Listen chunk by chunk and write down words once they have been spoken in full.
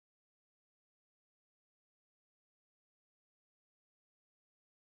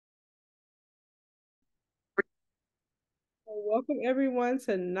Welcome everyone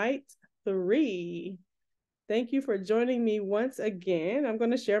to night 3. Thank you for joining me once again. I'm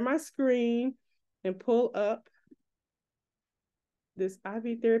going to share my screen and pull up this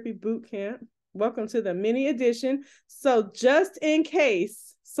IV therapy boot camp. Welcome to the mini edition. So just in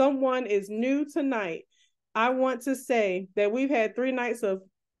case someone is new tonight, I want to say that we've had 3 nights of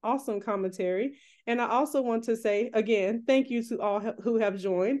awesome commentary. And I also want to say, again, thank you to all who have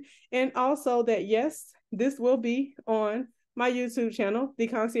joined. And also that, yes, this will be on my YouTube channel, the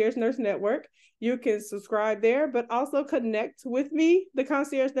Concierge Nurse Network. You can subscribe there, but also connect with me, the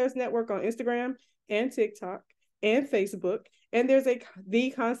Concierge Nurse Network, on Instagram and TikTok and Facebook. And there's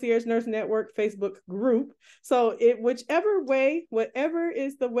the Concierge Nurse Network Facebook group. So whichever way, whatever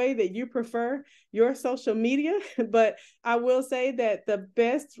is the way that you prefer your social media, but I will say that the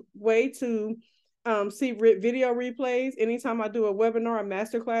best way to see video replays anytime I do a webinar or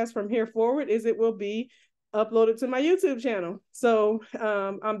masterclass from here forward is it will be uploaded to my YouTube channel. So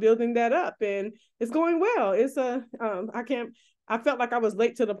I'm building that up and it's going well. It's I felt like I was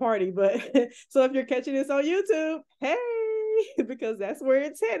late to the party, but so if you're catching this on YouTube, hey, because that's where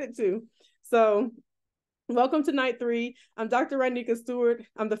it's headed to. So welcome to night 3. I'm Dr. Rainika Stewart.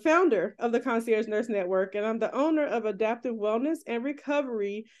 I'm the founder of the Concierge Nurse Network, and I'm the owner of Adaptive Wellness and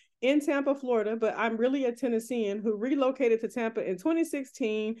Recovery in Tampa, Florida, but I'm really a Tennessean who relocated to Tampa in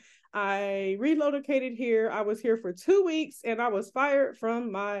 2016. I relocated here. I was here for 2 weeks and I was fired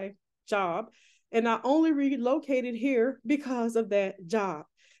from my job. And I only relocated here because of that job.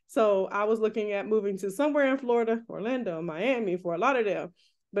 So I was looking at moving to somewhere in Florida, Orlando, Miami, Fort Lauderdale.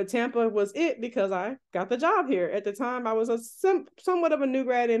 But Tampa was it because I got the job here. At the time, I was somewhat of a new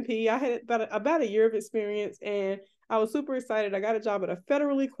grad NP. I had about a year of experience and I was super excited. I got a job at a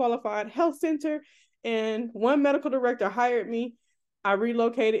federally qualified health center and one medical director hired me. I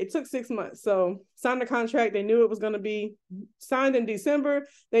relocated. It took 6 months. So signed the contract. They knew it was going to be signed in December.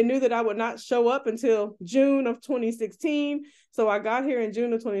 They knew that I would not show up until June of 2016. So I got here in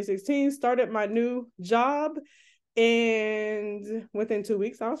June of 2016, started my new job, and within 2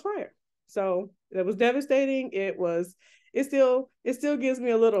 weeks I was fired. So it was devastating. It still gives me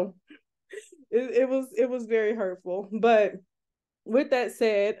a little, it was very hurtful. But with that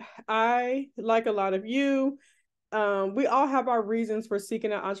said, I, like a lot of you, we all have our reasons for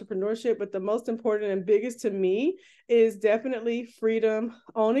seeking out entrepreneurship, but the most important and biggest to me is definitely freedom,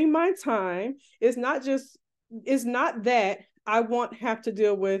 owning my time. It's not that I won't have to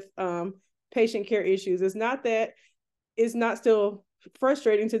deal with patient care issues. It's not that it's not still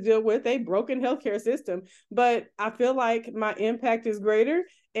frustrating to deal with a broken healthcare system, but I feel like my impact is greater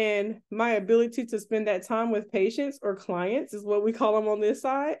and my ability to spend that time with patients or clients, is what we call them on this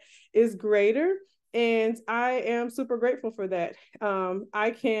side, is greater. And I am super grateful for that.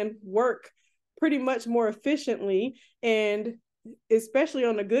 I can work pretty much more efficiently, and especially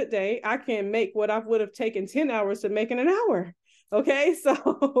on a good day, I can make what I would have taken 10 hours to make in an hour. Okay,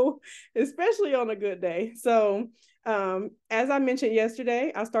 so especially on a good day. So as I mentioned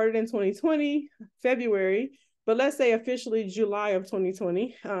yesterday, I started in 2020, February, but let's say officially July of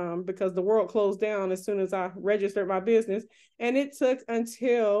 2020, because the world closed down as soon as I registered my business. And it took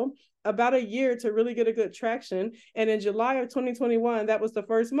until about a year to really get a good traction. And in July of 2021, that was the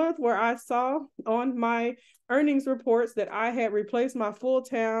first month where I saw on my earnings reports that I had replaced my full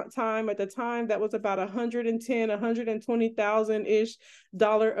time at the time. That was about 120,000-ish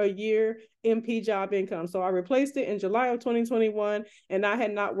dollar a year MP job income. So I replaced it in July of 2021, and I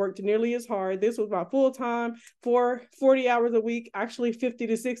had not worked nearly as hard. This was my full time for 40 hours a week, actually 50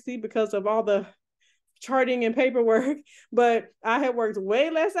 to 60 because of all the charting and paperwork, but I had worked way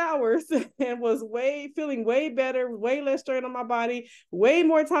less hours and was feeling way better, way less strain on my body, way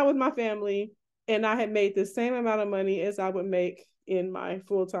more time with my family. And I had made the same amount of money as I would make in my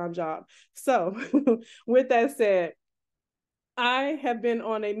full-time job. So with that said, I have been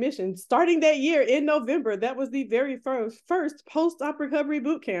on a mission starting that year in November. That was the very first post-op recovery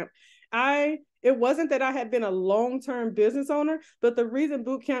boot camp. It wasn't that I had been a long-term business owner, but the reason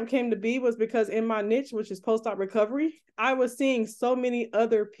Bootcamp came to be was because in my niche, which is post-op recovery, I was seeing so many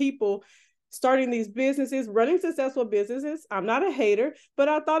other people starting these businesses, running successful businesses. I'm not a hater, but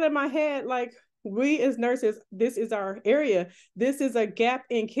I thought in my head, like, we as nurses, this is our area. This is a gap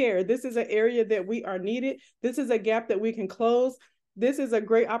in care. This is an area that we are needed. This is a gap that we can close. This is a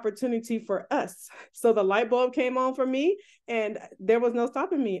great opportunity for us. So the light bulb came on for me and there was no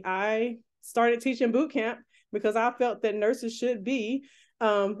stopping me. I started teaching boot camp because I felt that nurses should be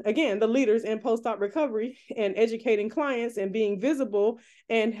again, the leaders in post-op recovery and educating clients and being visible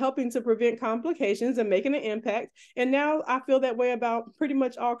and helping to prevent complications and making an impact. And now I feel that way about pretty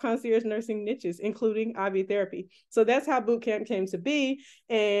much all concierge nursing niches, including IV therapy. So that's how Bootcamp came to be.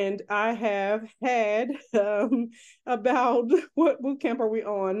 And I have had about, what Bootcamp are we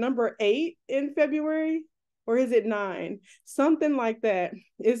on? Number 8 in February? Or is it 9? Something like that.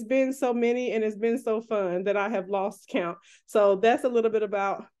 It's been so many and it's been so fun that I have lost count. So that's a little bit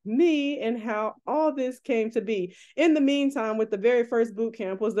about me and how all this came to be. In the meantime, with the very first boot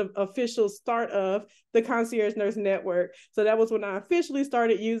camp was the official start of the Concierge Nurse Network. So that was when I officially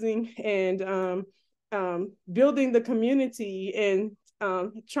started using and building the community and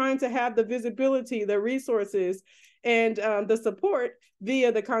trying to have the visibility, the resources, and the support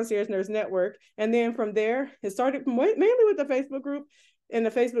via the Concierge Nurse Network. And then from there, it started mainly with the Facebook group and the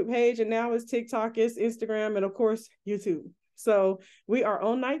Facebook page, and now it's TikTok, it's Instagram, and of course, YouTube. So we are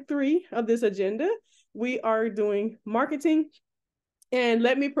on night 3 of this agenda. We are doing marketing. And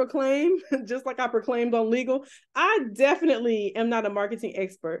let me proclaim, just like I proclaimed on legal, I definitely am not a marketing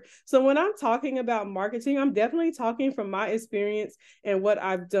expert. So when I'm talking about marketing, I'm definitely talking from my experience and what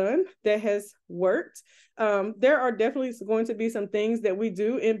I've done that has worked. There are definitely going to be some things that we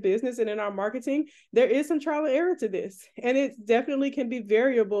do in business and in our marketing. There is some trial and error to this, and it definitely can be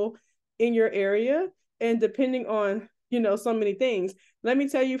variable in your area and depending on so many things. Let me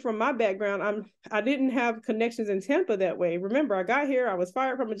tell you from my background, I didn't have connections in Tampa that way. Remember, I got here, I was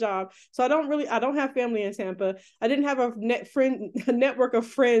fired from a job. So I don't have family in Tampa. I didn't have a network of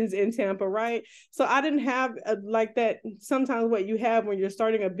friends in Tampa, right? So I didn't have like that, sometimes what you have when you're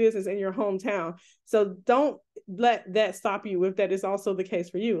starting a business in your hometown. So don't let that stop you if that is also the case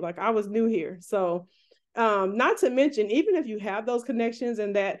for you. Like I was new here. So not to mention, even if you have those connections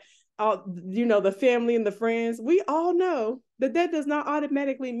and that the family and the friends, we all know that does not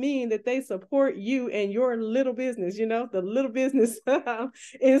automatically mean that they support you and your little business, the little business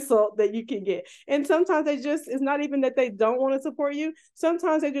insult that you can get. And sometimes it's not even that they don't want to support you.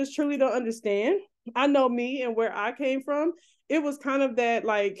 Sometimes they just truly don't understand. I know me and where I came from, it was kind of that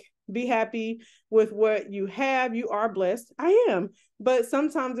like, be happy with what you have. You are blessed. I am. But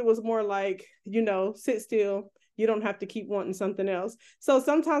sometimes it was more like, sit still. You don't have to keep wanting something else. So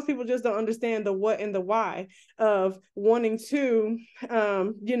sometimes people just don't understand the what and the why of wanting to,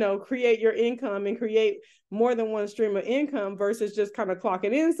 create your income and create more than one stream of income versus just kind of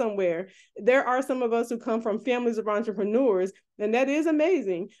clocking in somewhere. There are some of us who come from families of entrepreneurs, and that is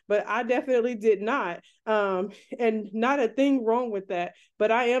amazing, but I definitely did not. And not a thing wrong with that,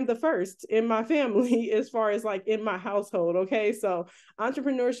 but I am the first in my family as far as like in my household. Okay. So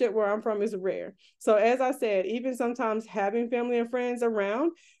entrepreneurship where I'm from is rare. So as I said, even sometimes having family and friends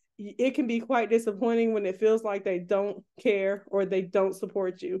around, it can be quite disappointing when it feels like they don't care or they don't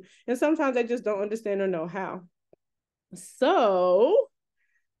support you. And sometimes they just don't understand or know how. So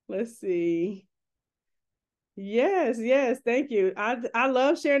let's see. Yes, thank you. I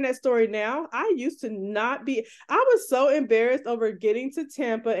love sharing that story now. I used to not be, I was so embarrassed over getting to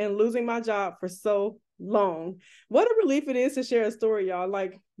Tampa and losing my job for so long. What a relief it is to share a story, y'all.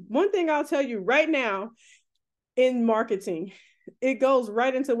 Like one thing I'll tell you right now in marketing, it goes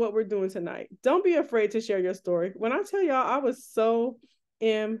right into what we're doing tonight. Don't be afraid to share your story. When I tell y'all, I was so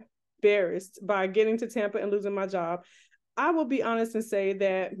embarrassed by getting to Tampa and losing my job. I will be honest and say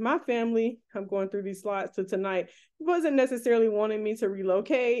that my family, I'm going through these slides to tonight, wasn't necessarily wanting me to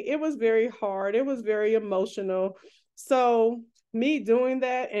relocate. It was very hard. It was very emotional. So me doing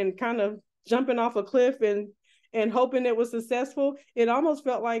that and kind of jumping off a cliff and hoping it was successful, it almost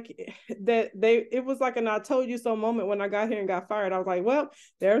felt like it was like an I told you so moment when I got here and got fired. I was like, well,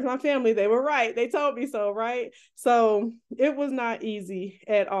 there's my family. They were right. They told me so, right? So it was not easy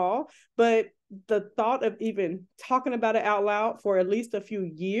at all. But the thought of even talking about it out loud for at least a few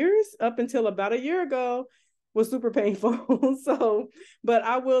years, up until about a year ago, was super painful. So, but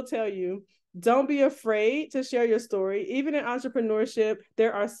I will tell you, don't be afraid to share your story. Even in entrepreneurship,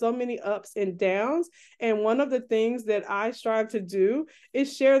 there are so many ups and downs. And one of the things that I strive to do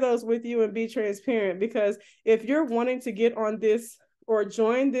is share those with you and be transparent. Because if you're wanting to get on this or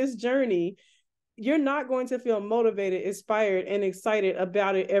join this journey, you're not going to feel motivated, inspired, and excited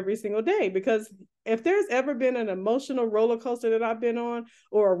about it every single day. Because if there's ever been an emotional roller coaster that I've been on,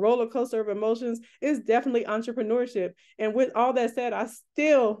 or a roller coaster of emotions, it's definitely entrepreneurship. And with all that said, I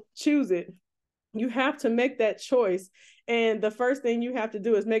still choose it. You have to make that choice. And the first thing you have to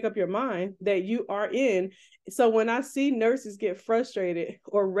do is make up your mind that you are in. So when I see nurses get frustrated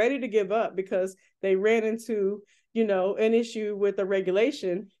or ready to give up because they ran into, an issue with a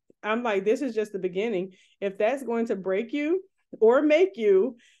regulation, I'm like, this is just the beginning. If that's going to break you, or make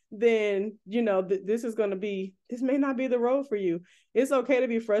you, then, this may not be the road for you. It's okay to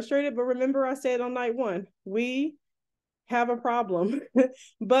be frustrated, but remember I said on night one, we have a problem,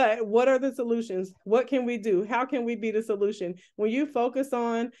 but what are the solutions? What can we do? How can we be the solution? When you focus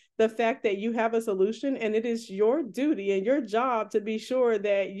on the fact that you have a solution, and it is your duty and your job to be sure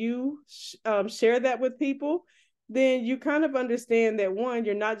that you share that with people, then you kind of understand that, one,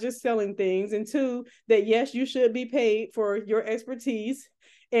 you're not just selling things, and two, that yes, you should be paid for your expertise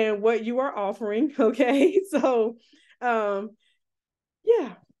and what you are offering. Okay. So yeah,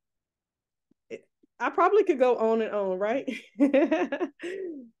 I probably could go on and on, right?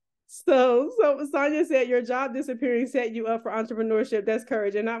 So Sonia said, your job disappearing set you up for entrepreneurship. That's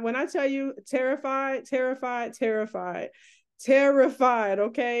courage. And when I tell you terrified,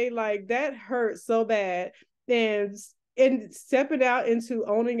 okay? Like, that hurts so bad. And stepping out into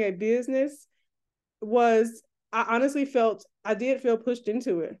owning a business I did feel pushed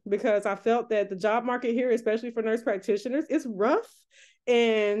into it, because I felt that the job market here, especially for nurse practitioners, is rough.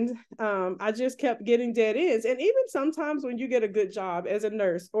 And I just kept getting dead ends. And even sometimes when you get a good job as a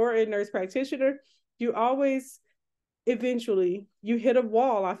nurse or a nurse practitioner, you always eventually you hit a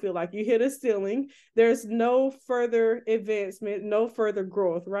wall. I feel like you hit a ceiling. There's no further advancement, no further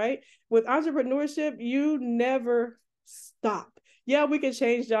growth, right? With entrepreneurship, you never stop. Yeah, we can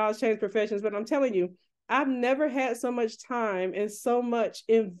change jobs, change professions, but I'm telling you, I've never had so much time and so much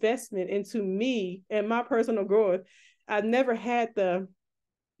investment into me and my personal growth. I've never had the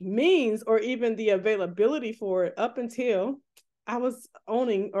means or even the availability for it up until I was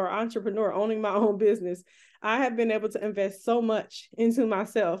owning my own business. I have been able to invest so much into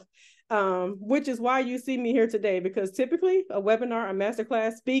myself, which is why you see me here today, because typically a webinar, a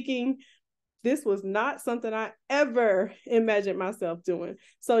masterclass, speaking, this was not something I ever imagined myself doing.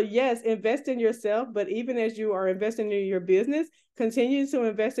 So yes, invest in yourself, but even as you are investing in your business, continue to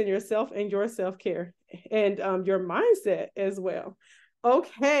invest in yourself and your self-care and your mindset as well.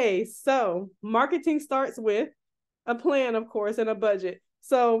 Okay, so marketing starts with a plan, of course, and a budget.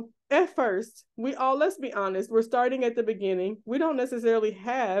 So at first, let's be honest, we're starting at the beginning. We don't necessarily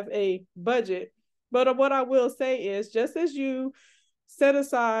have a budget, but what I will say is, just as you set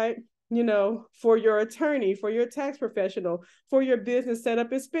aside, for your attorney, for your tax professional, for your business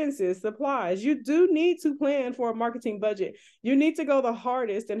setup expenses, supplies, you do need to plan for a marketing budget. You need to go the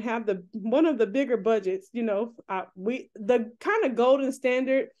hardest and have one of the bigger budgets. The kind of golden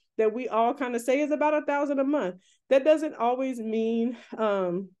standard that we all kind of say is about $1,000 a month. That doesn't always mean,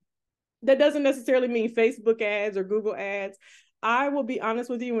 that doesn't necessarily mean Facebook ads or Google ads. I will be honest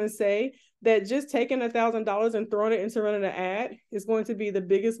with you and say that just taking $1,000 and throwing it into running an ad is going to be the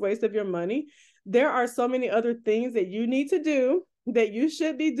biggest waste of your money. There are so many other things that you need to do, that you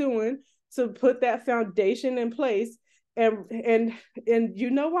should be doing, to put that foundation in place. And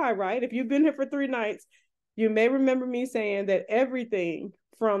you know why, right? If you've been here for 3 nights, you may remember me saying that everything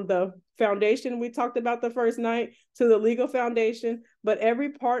from the foundation we talked about the first night to the legal foundation, but every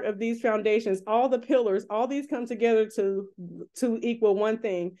part of these foundations, all the pillars, all these come together to equal one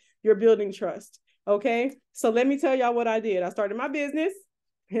thing: you're building trust. Okay, so let me tell y'all what I did. I started my business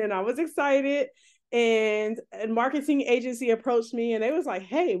and I was excited, and a marketing agency approached me and they was like,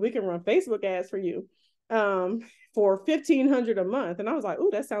 hey, we can run Facebook ads for you for $1,500 a month. And I was like, oh,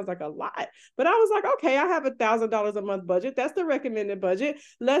 that sounds like a lot. But I was like, okay, I have $1,000 a month budget. That's the recommended budget.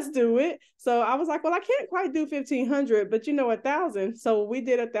 Let's do it. So I was like, well, I can't quite do 1,500, but 1,000. So we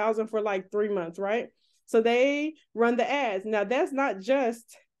did 1,000 for like 3 months, right? So they run the ads. Now that's not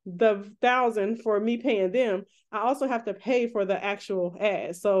just the 1,000 for me paying them. I also have to pay for the actual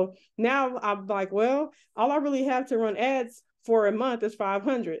ads. So now I'm like, well, all I really have to run ads for a month is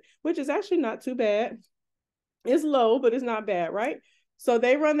 500, which is actually not too bad. It's low, but it's not bad, right? So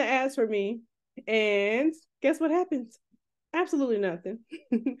they run the ads for me, and guess what happens? Absolutely nothing.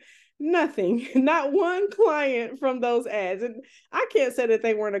 Nothing. Not one client from those ads. And I can't say that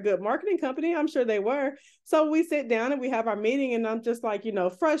they weren't a good marketing company. I'm sure they were. So we sit down and we have our meeting, and I'm just like,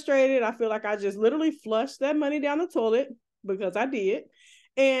 frustrated. I feel like I just literally flushed that money down the toilet, because I did.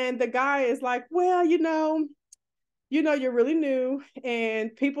 And the guy is like, well, you're really new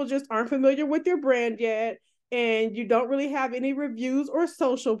and people just aren't familiar with your brand yet. And you don't really have any reviews or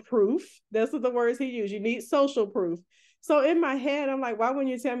social proof. Those are the words he used. You need social proof. So in my head, I'm like, why wouldn't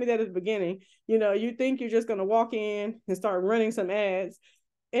you tell me that at the beginning? You think you're just going to walk in and start running some ads.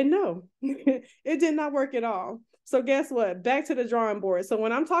 And no, it did not work at all. So guess what? Back to the drawing board. So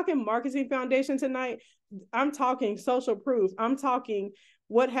when I'm talking marketing foundation tonight, I'm talking social proof. I'm talking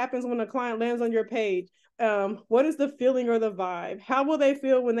What happens when a client lands on your page? What is the feeling or the vibe? How will they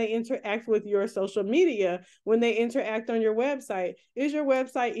feel when they interact with your social media, when they interact on your website? Is your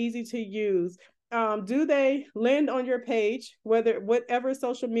website easy to use? Do they land on your page, whatever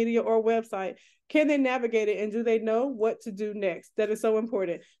social media or website? Can they navigate it, and do they know what to do next? That is so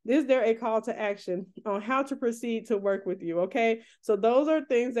important. Is there a call to action on how to proceed to work with you? Okay, so those are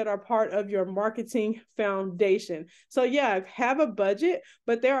things that are part of your marketing foundation. So yeah, have a budget,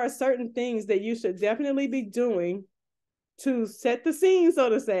 but there are certain things that you should definitely be doing to set the scene, so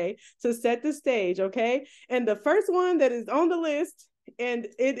to say, to set the stage. Okay, and the first one that is on the list, and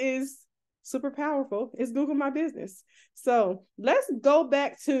it is super powerful, is Google My Business. So let's go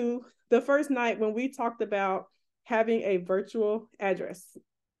back to the first night when we talked about having a virtual address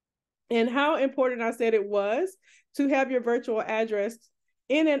and how important I said it was to have your virtual address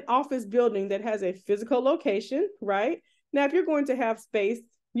in an office building that has a physical location, right? Now, if you're going to have space,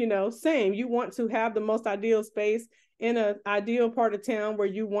 same, you want to have the most ideal space in an ideal part of town where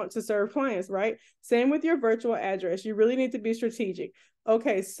you want to serve clients, right? Same with your virtual address. You really need to be strategic.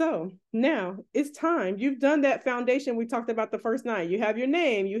 Okay, so now it's time. You've done that foundation we talked about the first night. You have your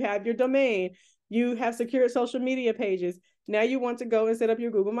name, you have your domain, you have secured social media pages. Now you want to go and set up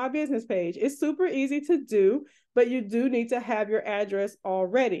your Google My Business page. It's super easy to do, but you do need to have your address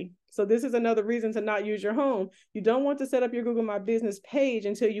already. So this is another reason to not use your home. You don't want to set up your Google My Business page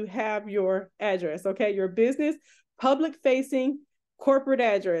until you have your address, okay? Your business, public-facing, corporate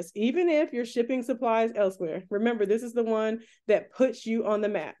address, even if you're shipping supplies elsewhere. Remember, this is the one that puts you on the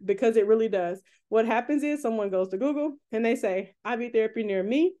map, because it really does. What happens is someone goes to Google and they say, IV therapy near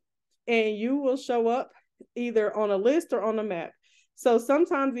me, and you will show up either on a list or on a map. So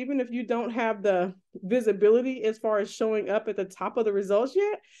sometimes, even if you don't have the visibility as far as showing up at the top of the results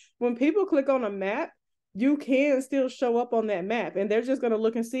yet, when people click on a map, you can still show up on that map, and they're just going to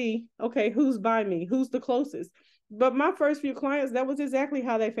look and see, okay, who's by me, who's the closest. But my first few clients, that was exactly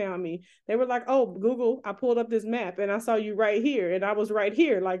how they found me. They were like, oh, Google, I pulled up this map and I saw you right here. And I was right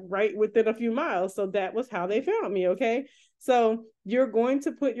here, like right within a few miles. So that was how they found me. Okay. So you're going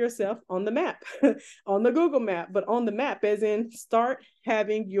to put yourself on the map, on the Google map, but on the map as in start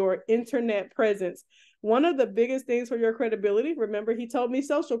having your internet presence. One of the biggest things for your credibility, remember, he told me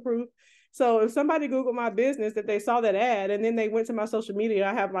social proof. So if somebody Googled my business, that they saw that ad and then they went to my social media,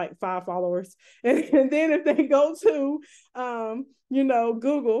 I have like 5 followers. And then if they go to,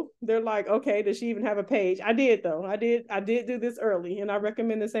 Google, they're like, okay, does she even have a page? I did though. I did do this early, and I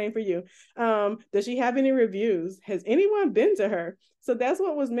recommend the same for you. Does she have any reviews? Has anyone been to her? So that's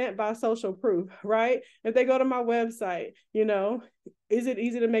what was meant by social proof, right? If they go to my website, is it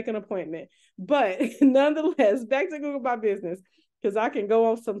easy to make an appointment? But nonetheless, back to Google My Business, because I can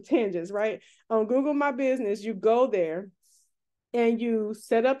go on some tangents, right? On Google My Business, you go there and you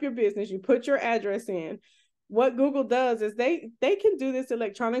set up your business, you put your address in. What Google does is they can do this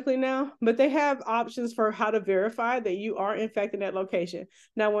electronically now, but they have options for how to verify that you are in fact in that location.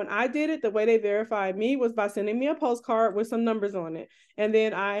 Now, when I did it, the way they verified me was by sending me a postcard with some numbers on it. And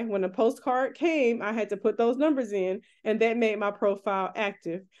then when the postcard came, I had to put those numbers in, and that made my profile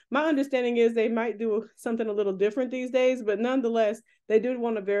active. My understanding is they might do something a little different these days, but nonetheless, they do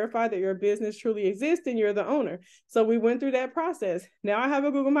want to verify that your business truly exists and you're the owner. So we went through that process. Now I have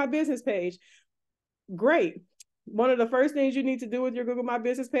a Google My Business page. Great. One of the first things you need to do with your Google My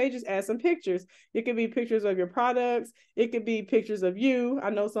Business page is add some pictures. It could be pictures of your products. It could be pictures of you. I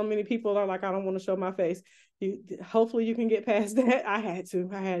know so many people are like, I don't want to show my face. Hopefully you can get past that. I had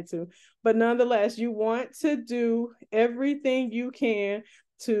to. But nonetheless, you want to do everything you can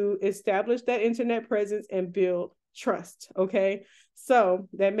to establish that internet presence and build trust. Okay. So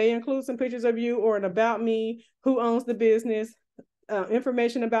that may include some pictures of you or an about me, who owns the business,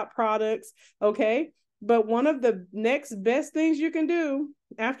 information about products. Okay. But one of the next best things you can do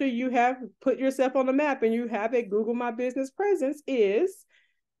after you have put yourself on the map and you have a Google My Business presence is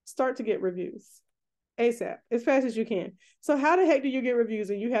start to get reviews ASAP, as fast as you can. So how the heck do you get reviews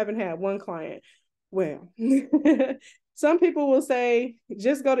and you haven't had one client? Well, some people will say,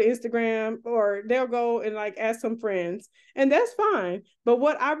 just go to Instagram, or they'll go and like ask some friends, and that's fine. But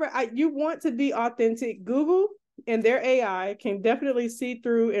what you want to be authentic. Google and their AI can definitely see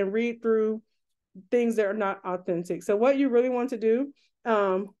through and read through things that are not authentic. So what you really want to do,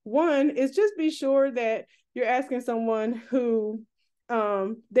 one is just be sure that you're asking someone who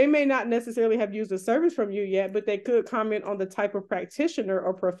they may not necessarily have used a service from you yet, but they could comment on the type of practitioner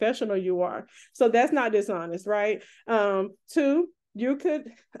or professional you are. So that's not dishonest, right? Two, you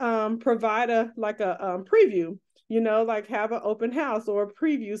could provide a preview, like have an open house or a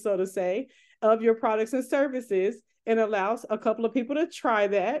preview, so to say, of your products and services. and allows a couple of people to try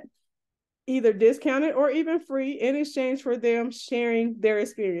that, either discounted or even free, in exchange for them sharing their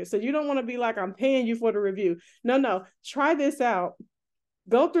experience. So you don't want to be like, I'm paying you for the review. No, try this out.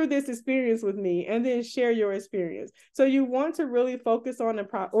 Go through this experience with me and then share your experience. So you want to really focus on and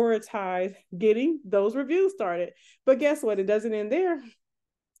prioritize getting those reviews started. But guess what? It doesn't end there.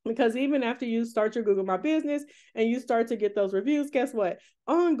 Because even after you start your Google My Business and you start to get those reviews, guess what?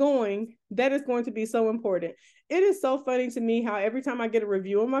 Ongoing, that is going to be so important. It is so funny to me how every time I get a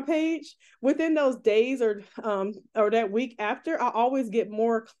review on my page, within those days or that week after, I always get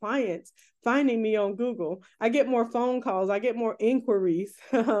more clients finding me on Google. I get more phone calls. I get more inquiries.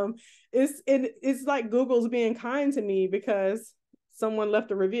 It's like Google's being kind to me because someone left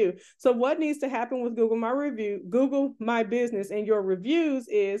a review. So what needs to happen with Google My Business and your reviews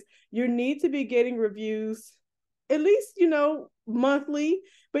is you need to be getting reviews at least, monthly,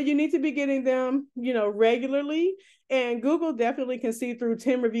 but you need to be getting them, regularly. And Google definitely can see through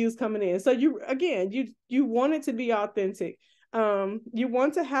 10 reviews coming in. So you want it to be authentic. You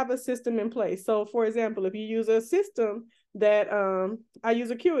want to have a system in place. So for example, if you use a system that I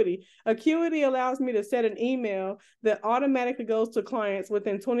use Acuity allows me to set an email that automatically goes to clients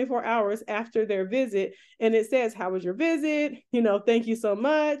within 24 hours after their visit. And it says, how was your visit? Thank you so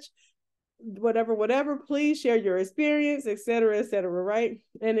much. Whatever, please share your experience, et cetera, right?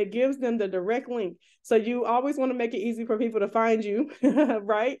 And it gives them the direct link. So you always want to make it easy for people to find you,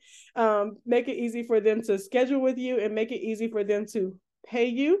 right? Make it easy for them to schedule with you and make it easy for them to pay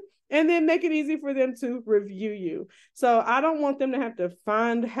you. And then make it easy for them to review you. So I don't want them to have to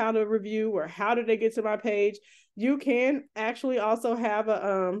find how to review or how did they get to my page. You can actually also have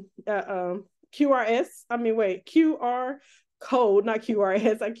a QR code, not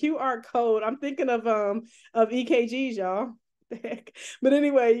QRS, a QR code. I'm thinking of EKGs, y'all. But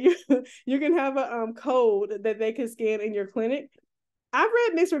anyway, you can have a code that they can scan in your clinic. I've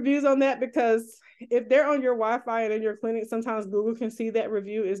read mixed reviews on that because if they're on your Wi-Fi and in your clinic, sometimes Google can see that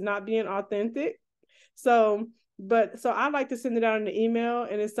review is not being authentic. So I like to send it out in the email,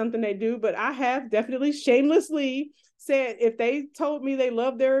 and it's something they do. But I have definitely shamelessly said, if they told me they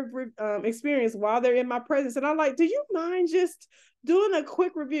love their experience while they're in my presence, and I'm like, do you mind just doing a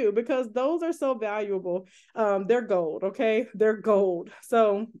quick review? Because those are so valuable. They're gold, okay? They're gold.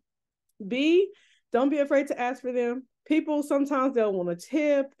 So don't be afraid to ask for them. People, sometimes they'll want to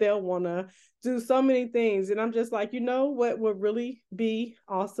tip, they'll want to do so many things. And I'm just like, what would really be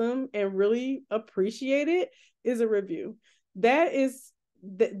awesome and really appreciated is a review. That is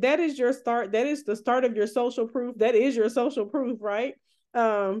your start. That is the start of your social proof. That is your social proof, right?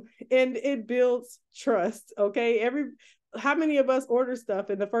 And it builds trust. Okay. How many of us order stuff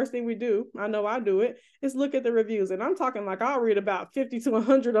and the first thing we do, I know I do it, is look at the reviews. And I'm talking like I'll read about 50 to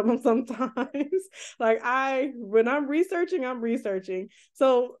 100 of them sometimes. When I'm researching.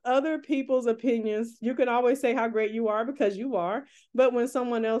 So other people's opinions, you can always say how great you are because you are. But when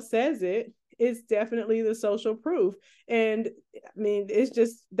someone else says it, it's definitely the social proof. And I mean,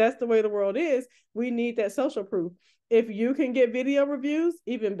 that's the way the world is. We need that social proof. If you can get video reviews,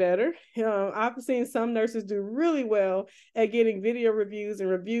 even better. I've seen some nurses do really well at getting video reviews and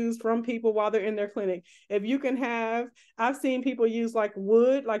reviews from people while they're in their clinic. If you can I've seen people use like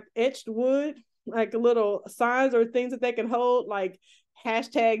wood, like etched wood, like little signs or things that they can hold, like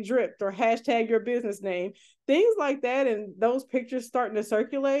 #dripped or #your business name, things like that. And those pictures starting to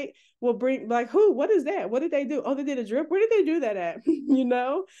circulate will bring what is that? What did they do? Oh, they did a drip. Where did they do that at?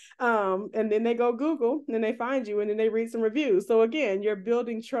 And then they go Google and they find you and then they read some reviews. So again, you're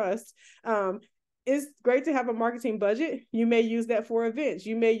building trust. It's great to have a marketing budget. You may use that for events.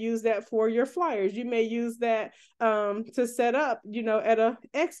 You may use that for your flyers. You may use that to set up, at a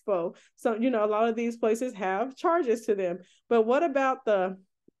expo. So, a lot of these places have charges to them. But what about the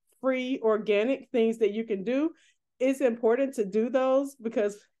free organic things that you can do? It's important to do those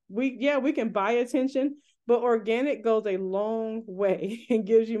because we can buy attention, but organic goes a long way and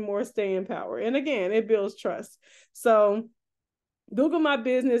gives you more staying power. And again, it builds trust. So Google My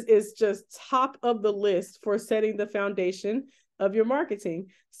Business is just top of the list for setting the foundation of your marketing.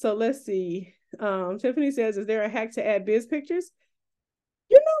 So let's see. Tiffany says, is there a hack to add biz pictures?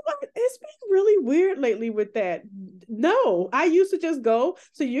 You know what? It's been really weird lately with that. No, I used to just go.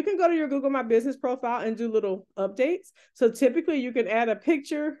 So you can go to your Google My Business profile and do little updates. So typically you can add a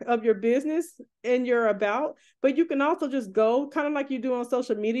picture of your business in your about, but you can also just go kind of like you do on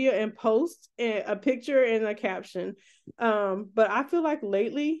social media and post a picture and a caption. But I feel like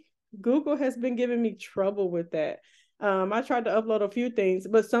lately Google has been giving me trouble with that. I tried to upload a few things,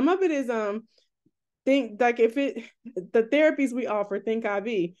 but some of it is the therapies we offer, Think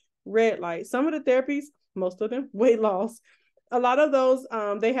IV, red light. Some of the therapies, most of them, weight loss. A lot of those,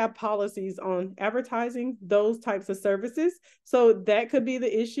 they have policies on advertising those types of services. So that could be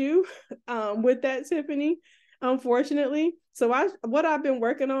the issue with that, Tiffany, unfortunately. So what I've been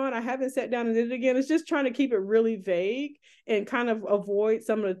working on, I haven't sat down and did it again, is just trying to keep it really vague and kind of avoid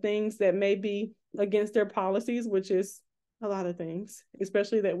some of the things that may be against their policies, which is a lot of things,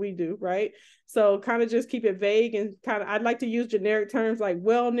 especially that we do, right? So kind of just keep it vague and kind of, I'd like to use generic terms like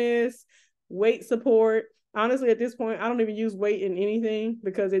wellness, weight support. Honestly, at this point, I don't even use weight in anything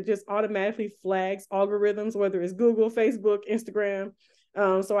because it just automatically flags algorithms, whether it's Google, Facebook, Instagram.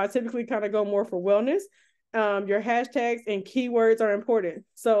 So I typically kind of go more for wellness. Your hashtags and keywords are important.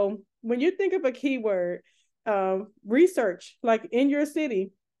 So when you think of a keyword, research, like in your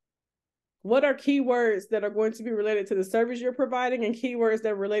city, what are keywords that are going to be related to the service you're providing and keywords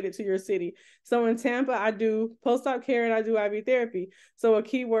that are related to your city? So in Tampa, I do post-op care and I do IV therapy. So a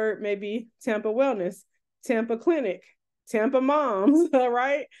keyword may be Tampa wellness, Tampa clinic, Tampa moms, all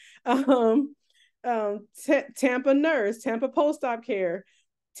right? Tampa nurse, Tampa post-op care,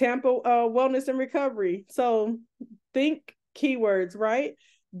 Tampa wellness and recovery. So think keywords, right?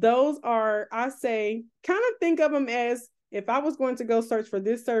 Those are, I say, kind of think of them as, if I was going to go search for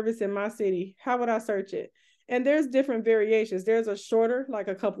this service in my city, how would I search it? And there's different variations. There's a shorter, like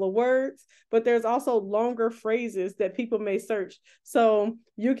a couple of words, but there's also longer phrases that people may search. So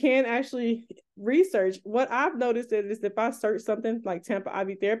you can actually research. What I've noticed is if I search something like Tampa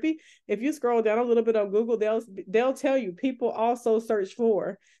IV therapy, if you scroll down a little bit on Google, they'll tell you people also search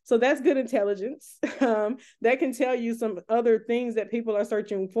for. So that's good intelligence. That can tell you some other things that people are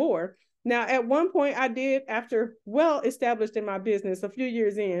searching for. Now, at one point I did, after well established in my business, a few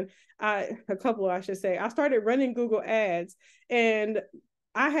years in, I should say, I started running Google ads, and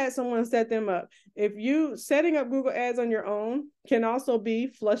I had someone set them up. If you setting up Google ads on your own can also be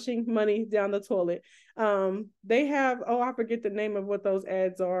flushing money down the toilet. They have, I forget the name of what those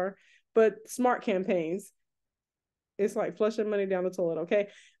ads are, but smart campaigns. It's like flushing money down the toilet. Okay.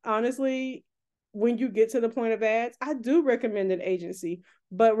 Honestly, when you get to the point of ads, I do recommend an agency.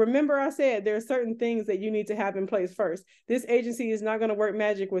 But remember, I said there are certain things that you need to have in place first. This agency is not going to work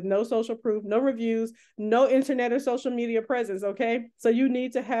magic with no social proof, no reviews, no internet or social media presence, okay? So you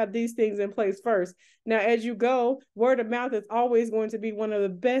need to have these things in place first. Now, as you go, word of mouth is always going to be one of the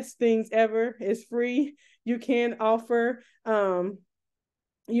best things ever. It's free. You can offer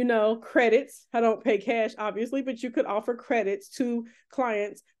credits. I don't pay cash, obviously, but you could offer credits to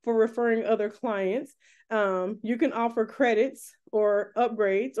clients for referring other clients. You can offer credits or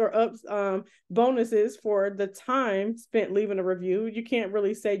upgrades or bonuses for the time spent leaving a review. You can't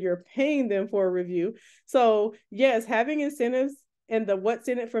really say you're paying them for a review. So yes, having incentives and the what's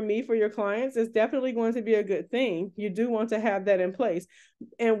in it for me for your clients is definitely going to be a good thing. You do want to have that in place.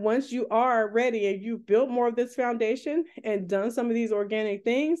 And once you are ready and you've built more of this foundation and done some of these organic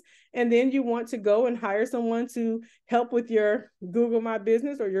things, and then you want to go and hire someone to help with your Google My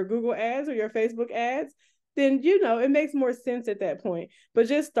Business or your Google ads or your Facebook ads, then, it makes more sense at that point. But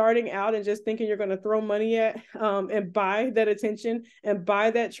just starting out and just thinking you're going to throw money at and buy that attention and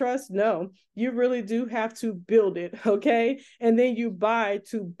buy that trust, no, you really do have to build it, okay? And then you buy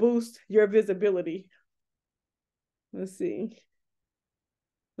to boost your visibility. Let's see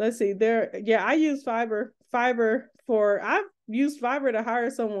there. Yeah, I use I've used Fiverr to hire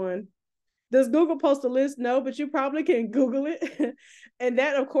someone. Does Google post a list? No, but you probably can Google it. And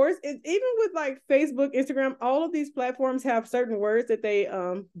that, of course, is even with like Facebook, Instagram, all of these platforms have certain words that they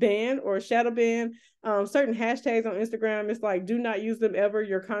ban or shadow ban. Certain hashtags on Instagram, it's like, do not use them ever.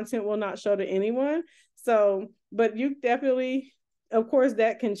 Your content will not show to anyone. So, but you definitely, of course,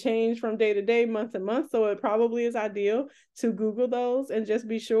 that can change from day to day, month to month. So it probably is ideal to Google those and just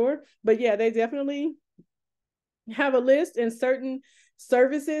be sure. But yeah, they definitely have a list, and certain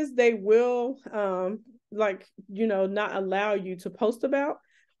services they will not allow you to post about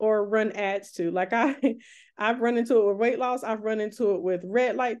or run ads to. Like I've run into it with weight loss, I've run into it with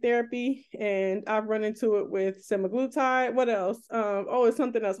red light therapy, and I've run into it with semaglutide. What else? It's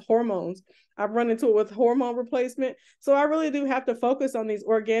something else, hormones. I've run into it with hormone replacement. So I really do have to focus on these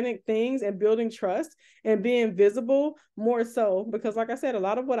organic things and building trust and being visible more so, because like I said, a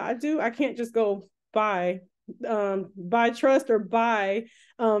lot of what I do, I can't just go buy trust or buy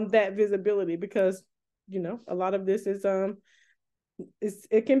that visibility, because a lot of this is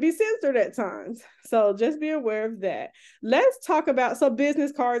it can be censored at times. So just be aware of that. Let's talk about, so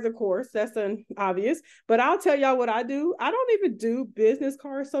business cards, of course, that's an obvious, but I'll tell y'all what I do. I don't even do business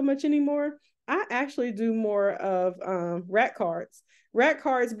cards so much anymore. I actually do more of rack cards. Rack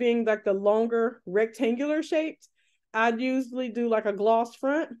cards being like the longer rectangular shaped. I usually do like a gloss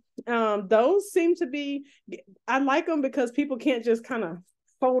front Those seem to be, I like them because people can't just kind of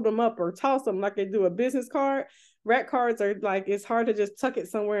fold them up or toss them like they do a business card. Rack cards are like, it's hard to just tuck it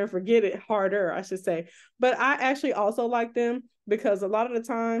somewhere and forget it, harder, I should say. But I actually also like them because a lot of the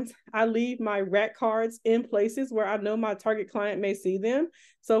times I leave my rack cards in places where I know my target client may see them.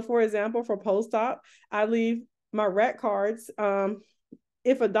 So for example, for post-op, I leave my rack cards,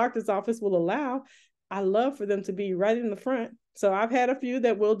 if a doctor's office will allow, I love for them to be right in the front. So I've had a few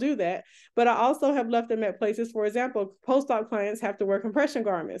that will do that, but I also have left them at places. For example, post-op clients have to wear compression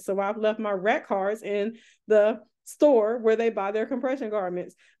garments. So I've left my rack cards in the store where they buy their compression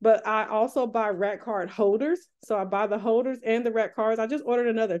garments. But I also buy rack card holders. So I buy the holders and the rack cards. I just ordered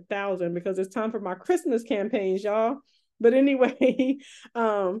another 1,000 because it's time for my Christmas campaigns, y'all. But anyway,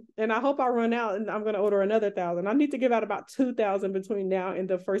 and I hope I run out and I'm going to order another 1,000. I need to give out about 2,000 between now and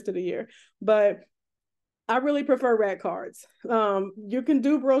the first of the year. But I really prefer rack cards. You can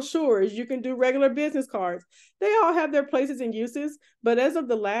do brochures, you can do regular business cards. They all have their places and uses, but as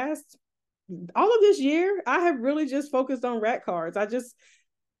of all of this year, I have really just focused on rack cards. I just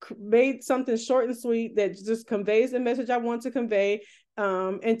made something short and sweet that just conveys the message I want to convey,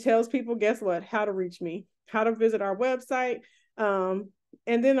 and tells people, guess what, how to reach me, how to visit our website. And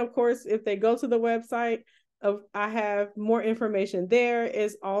then of course, if they go to the website, I have more information there.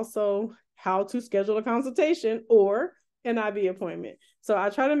 Is also how to schedule a consultation or an IV appointment. So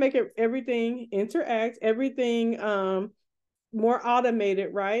I try to make everything interact, everything more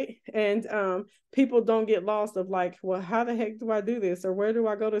automated, right? And people don't get lost of like, well, how the heck do I do this? Or where do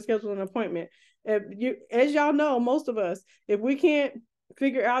I go to schedule an appointment? As y'all know, most of us, if we can't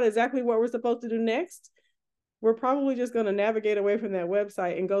figure out exactly what we're supposed to do next, we're probably just going to navigate away from that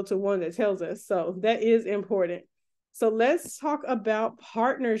website and go to one that tells us. So that is important. So let's talk about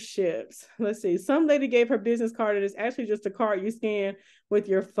partnerships. Let's see. Some lady gave her business card. It is actually just a card you scan with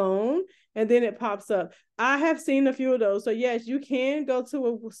your phone and then it pops up. I have seen a few of those. So yes, you can go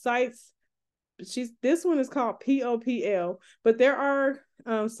to a sites. This one is called POPL, but there are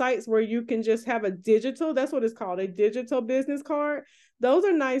sites where you can just have a digital, that's what it's called, a digital business card. Those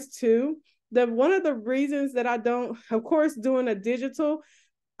are nice too. One of the reasons that I don't, of course, doing a digital,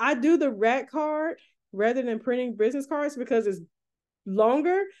 I do the rack card rather than printing business cards because it's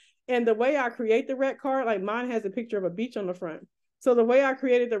longer. And the way I create the rack card, like mine has a picture of a beach on the front. So the way I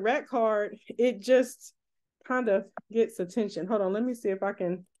created the rack card, it just kind of gets attention. Hold on, let me see if I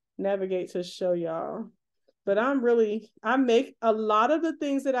can navigate to show y'all. But I make a lot of the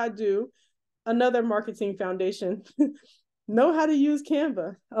things that I do. Another marketing foundation know how to use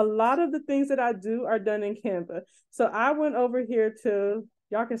Canva. A lot of the things that I do are done in Canva. So I went over here to,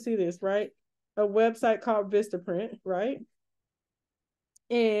 y'all can see this, right? A website called Vistaprint, right?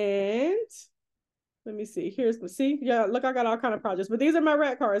 And let me see. Yeah, look, I got all kind of projects, but these are my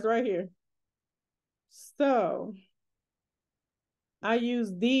rack cards right here. So I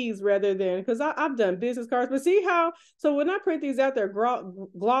use these rather than, because I've done business cards, but see how, so when I print these out, they're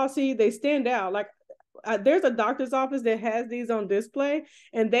glossy, they stand out. Like there's a doctor's office that has these on display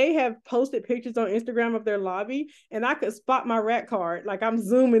and they have posted pictures on Instagram of their lobby and I could spot my rack card. Like I'm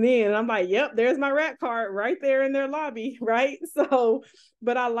zooming in and I'm like, yep, there's my rack card right there in their lobby, right? So,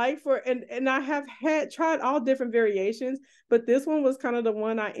 but I like and I have tried all different variations, but this one was kind of the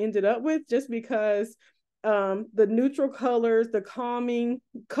one I ended up with just because the neutral colors, the calming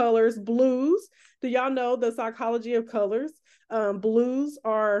colors, blues. Do y'all know the psychology of colors? Blues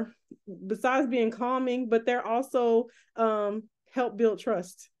are, besides being calming, but they're also help build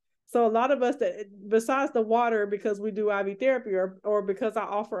trust. So a lot of us that, besides the water, because we do IV therapy or because I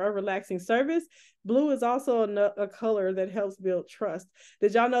offer a relaxing service, blue is also a color that helps build trust.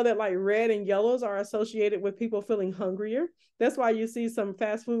 Did y'all know that like red and yellows are associated with people feeling hungrier? That's why you see some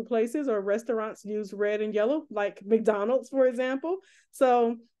fast food places or restaurants use red and yellow, like McDonald's, for example.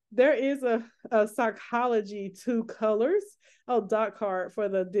 So there is a psychology to colors. Oh, dot card for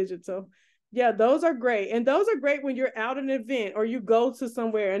the digital. Yeah, those are great. And those are great when you're out at an event or you go to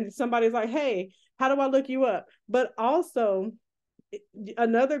somewhere and somebody's like, hey, how do I look you up? But also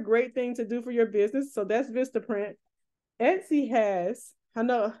another great thing to do for your business. So that's Vistaprint. Etsy has, I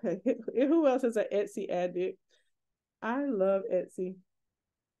know, who else is an Etsy addict? I love Etsy.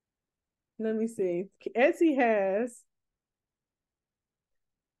 Let me see. Etsy has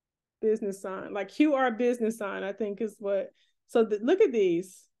business sign, like QR business sign, I think is what. So look at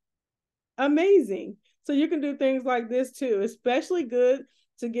these. Amazing. So you can do things like this too, especially good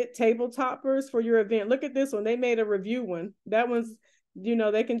to get table toppers for your event. Look at this one. They made a review one. That one's,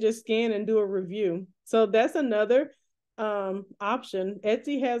 they can just scan and do a review. So that's another option.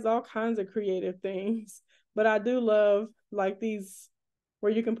 Etsy has all kinds of creative things, but I do love like these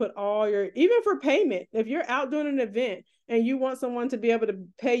where you can put all your, even for payment, if you're out doing an event and you want someone to be able to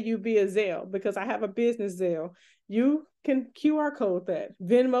pay you via Zelle, because I have a business Zelle, you can QR code that.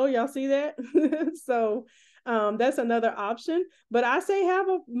 Venmo, y'all see that? So that's another option. But I say have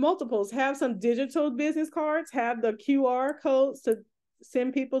multiples, have some digital business cards, have the QR codes to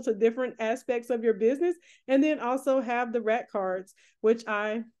send people to different aspects of your business, and then also have the rack cards, which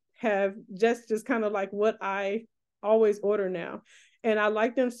I have just kind of like what I always order now. And I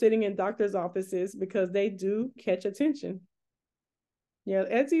like them sitting in doctor's offices because they do catch attention. Yeah,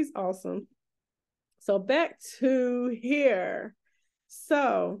 Etsy's awesome. So back to here.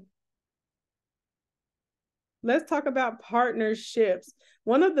 So let's talk about partnerships.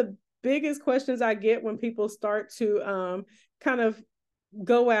 One of the biggest questions I get when people start to kind of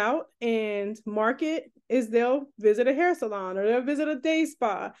go out and market is they'll visit a hair salon or they'll visit a day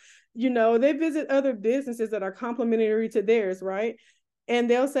spa. You know, they visit other businesses that are complementary to theirs, right? And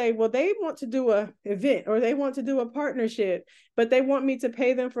they'll say, well, they want to do an event or they want to do a partnership, but they want me to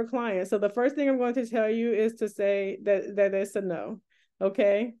pay them for clients. So the first thing I'm going to tell you is to say that that's a no.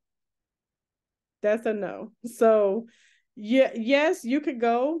 Okay. That's a no. So yeah, yes, you could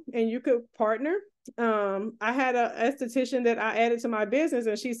go and you could partner. I had a esthetician that I added to my business,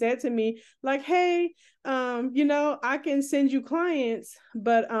 and she said to me, like, hey, I can send you clients,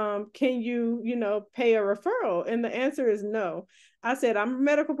 but can you, pay a referral? And the answer is no. I said, I'm a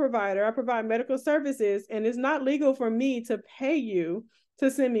medical provider. I provide medical services, and it's not legal for me to pay you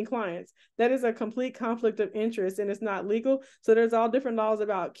to send me clients. That is a complete conflict of interest, and it's not legal. So there's all different laws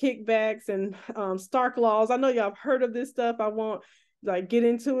about kickbacks and Stark laws. I know y'all have heard of this stuff. I won't get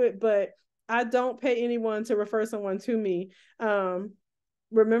into it, but I don't pay anyone to refer someone to me.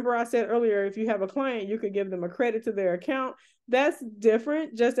 Remember I said earlier, if you have a client, you could give them a credit to their account. That's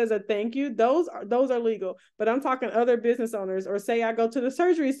different, just as a thank you. Those are legal. But I'm talking other business owners, or say I go to the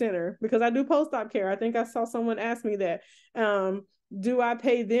surgery center because I do post-op care. I think I saw someone ask me that. Do I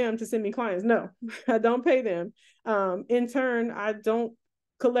pay them to send me clients? No, I don't pay them. In turn, I don't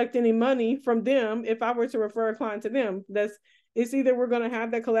collect any money from them if I were to refer a client to them. It's either we're going to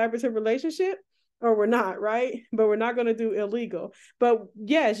have that collaborative relationship or we're not, right? But we're not going to do illegal. But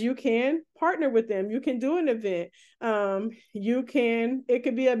yes, you can partner with them. You can do an event. It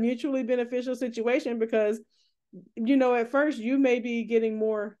could be a mutually beneficial situation because, at first you may be getting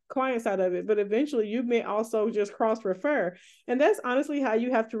more clients out of it, but eventually you may also just cross refer. And that's honestly how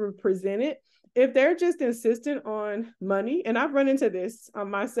you have to present it. If they're just insistent on money, and I've run into this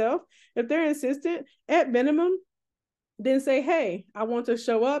myself, if they're insistent, at minimum, then say, hey, I want to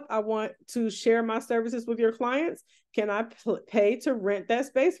show up. I want to share my services with your clients. Can I pay to rent that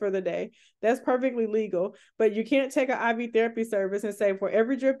space for the day? That's perfectly legal. But you can't take an IV therapy service and say, for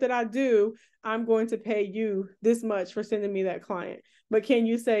every drip that I do, I'm going to pay you this much for sending me that client. But can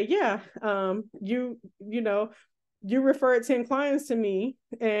you say, yeah, you referred 10 clients to me,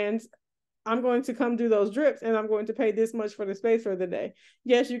 and I'm going to come do those drips, and I'm going to pay this much for the space for the day.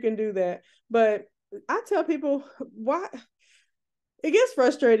 Yes, you can do that. But I tell people, why it gets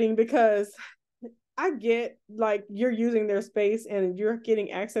frustrating because I get you're using their space and you're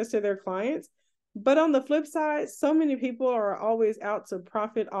getting access to their clients. But on the flip side, so many people are always out to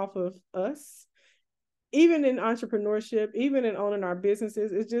profit off of us. Even in entrepreneurship, even in owning our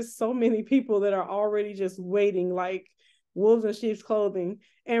businesses, it's just so many people that are already just waiting like wolves in sheep's clothing.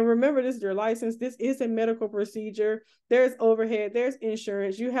 And remember, this is your license. This is a medical procedure. There's overhead, there's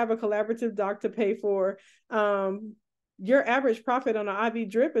insurance. You have a collaborative doc to pay for. Your average profit on an IV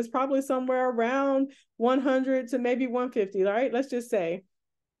drip is probably somewhere around 100 to maybe 150, right? Let's just say.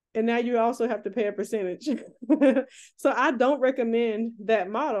 And now you also have to pay a percentage. So I don't recommend that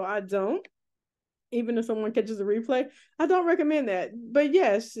model. I don't. Even if someone catches a replay, I don't recommend that. But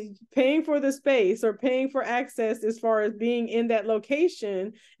yes, paying for the space or paying for access as far as being in that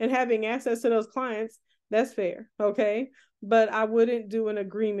location and having access to those clients, that's fair, okay? But I wouldn't do an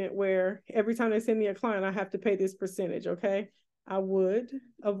agreement where every time they send me a client, I have to pay this percentage, okay? I would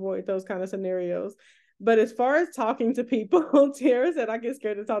avoid those kind of scenarios. But as far as talking to people, Tara said, I get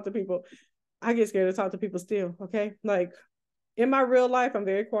scared to talk to people. I get scared to talk to people still, okay? Like in my real life, I'm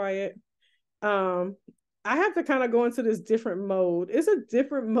very quiet. I have to kind of go into this different mode. It's a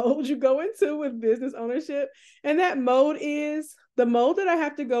different mode you go into with business ownership. And that mode is, the mode that I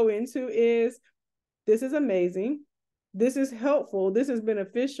have to go into is, this is amazing. This is helpful. This is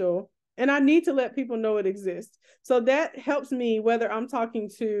beneficial. And I need to let people know it exists. So that helps me whether I'm talking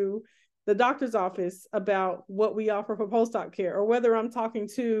to the doctor's office about what we offer for post-op care, or whether I'm talking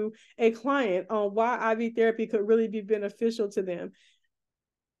to a client on why IV therapy could really be beneficial to them.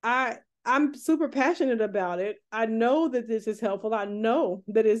 I'm super passionate about it. I know that this is helpful. I know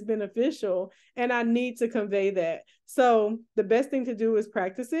that it's beneficial, and I need to convey that. So the best thing to do is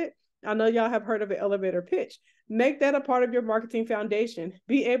practice it. I know y'all have heard of an elevator pitch. Make that a part of your marketing foundation.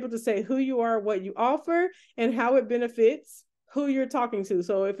 Be able to say who you are, what you offer, and how it benefits who you're talking to.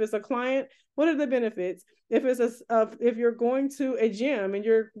 So if it's a client, what are the benefits? If it's if you're going to a gym and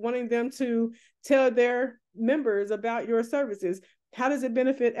you're wanting them to tell their members about your services, how does it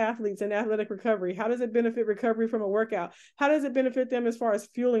benefit athletes and athletic recovery? How does it benefit recovery from a workout? How does it benefit them as far as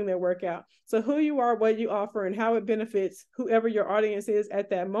fueling their workout? So who you are, what you offer, and how it benefits whoever your audience is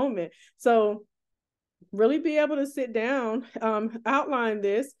at that moment. So really be able to sit down, outline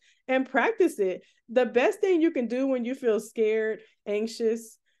this, and practice it. The best thing you can do when you feel scared,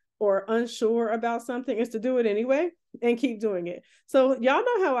 anxious, or unsure about something is to do it anyway and keep doing it. So y'all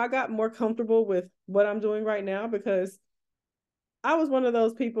know how I got more comfortable with what I'm doing right now, because I was one of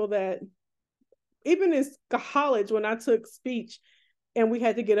those people that even in college, when I took speech and we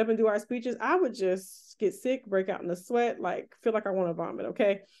had to get up and do our speeches, I would just get sick, break out in a sweat, like feel like I want to vomit.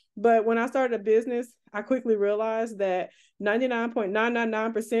 Okay. But when I started a business, I quickly realized that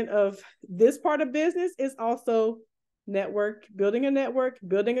 99.999% of this part of business is also building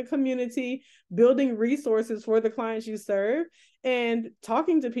a community, building resources for the clients you serve, and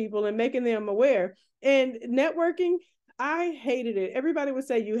talking to people and making them aware. And networking, I hated it. Everybody would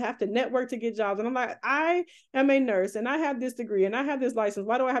say you have to network to get jobs. And I'm like, I am a nurse and I have this degree and I have this license.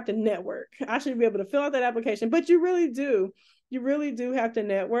 Why do I have to network? I should be able to fill out that application. But you really do. You really do have to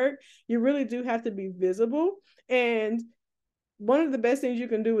network. You really do have to be visible. And one of the best things you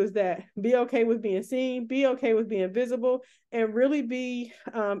can do is that be okay with being seen, be okay with being visible, and really be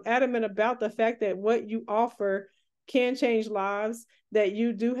adamant about the fact that what you offer can change lives, that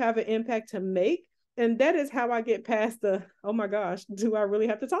you do have an impact to make. And that is how I get past the, oh my gosh, do I really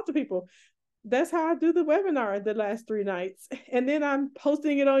have to talk to people? That's how I do the webinar the last 3 nights. And then I'm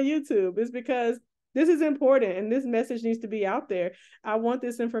posting it on YouTube. It's because this is important and this message needs to be out there. I want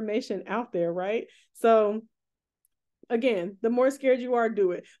this information out there, right? So again, the more scared you are,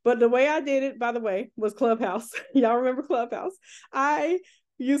 do it. But the way I did it, by the way, was Clubhouse. Y'all remember Clubhouse? I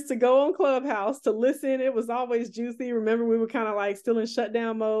used to go on Clubhouse to listen. It was always juicy. Remember, we were kind of like still in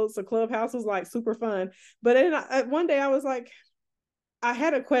shutdown mode. So Clubhouse was like super fun. But then one day I was like, I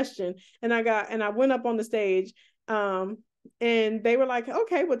had a question and I went up on the stage. And they were like,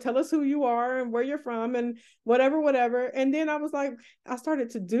 okay, well, tell us who you are and where you're from and whatever. And then I was like, I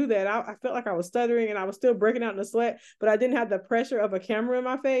started to do that. I felt like I was stuttering and I was still breaking out in a sweat, but I didn't have the pressure of a camera in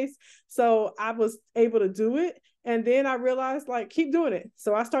my face. So I was able to do it. And then I realized, like, keep doing it.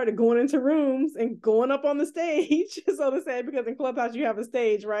 So I started going into rooms and going up on the stage, so to say, because in Clubhouse, you have a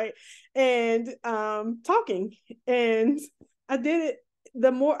stage, right? And talking. And I did it.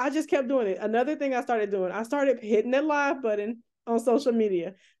 The more I just kept doing it. Another thing I started doing, I started hitting that live button on social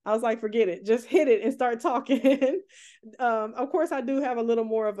media. I was like, forget it, just hit it and start talking. Of course, I do have a little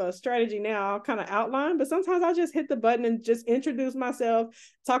more of a strategy now, I'll kind of outline, but sometimes I just hit the button and just introduce myself,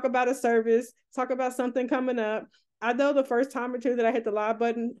 talk about a service, talk about something coming up. I know the first time or two that I hit the live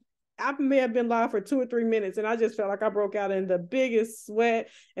button, I may have been live for 2 or 3 minutes and I just felt like I broke out in the biggest sweat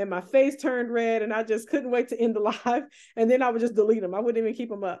and my face turned red and I just couldn't wait to end the live. And then I would just delete them. I wouldn't even keep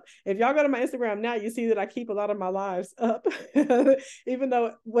them up. If y'all go to my Instagram now, you see that I keep a lot of my lives up. Even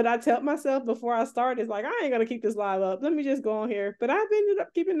though what I tell myself before I start is like, I ain't going to keep this live up. Let me just go on here. But I've ended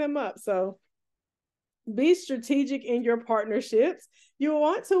up keeping them up. So be strategic in your partnerships. You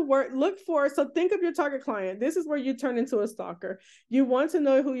want to think of your target client. This is where you turn into a stalker. You want to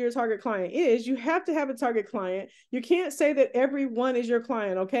know who your target client is. You have to have a target client. You can't say that everyone is your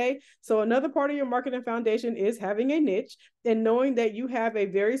client, okay? So another part of your marketing foundation is having a niche and knowing that you have a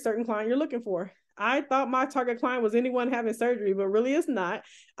very certain client you're looking for. I thought my target client was anyone having surgery, but really it's not.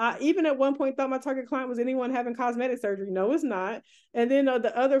 I even at one point thought my target client was anyone having cosmetic surgery. No, it's not. And then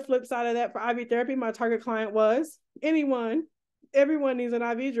the other flip side of that for IV therapy, my target client was anyone. Everyone needs an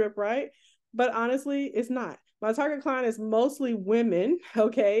IV drip, right? But honestly, it's not. My target client is mostly women,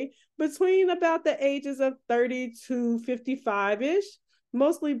 okay, between about the ages of 30 to 55-ish,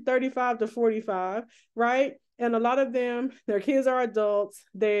 mostly 35 to 45, right? And a lot of them, their kids are adults.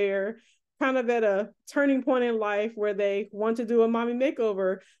 They're kind of at a turning point in life where they want to do a mommy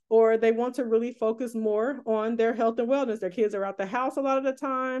makeover or they want to really focus more on their health and wellness. Their kids are out the house a lot of the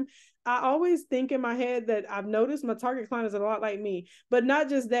time. I always think in my head that I've noticed my target client is a lot like me, but not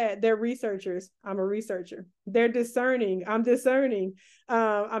just that, they're researchers. I'm a researcher. They're discerning. I'm discerning.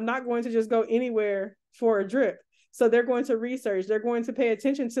 I'm not going to just go anywhere for a drip. So they're going to research, they're going to pay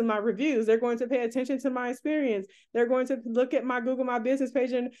attention to my reviews, they're going to pay attention to my experience, they're going to look at my Google My Business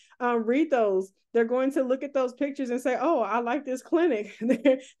page and read those. They're going to look at those pictures and say, oh, I like this clinic.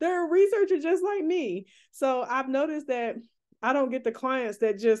 They're a researcher just like me. So I've noticed that I don't get the clients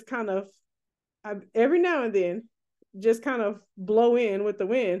that just kind of, every now and then, just kind of blow in with the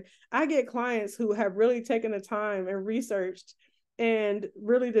wind. I get clients who have really taken the time and researched and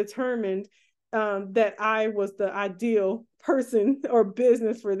really determined that I was the ideal person or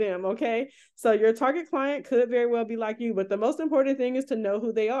business for them. Okay. So your target client could very well be like you, but the most important thing is to know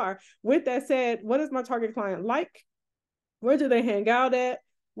who they are. With that said, what is my target client like? Where do they hang out at?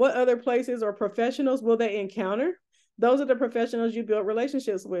 What other places or professionals will they encounter? Those are the professionals you build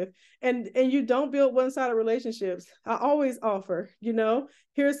relationships with. And you don't build one-sided relationships. I always offer,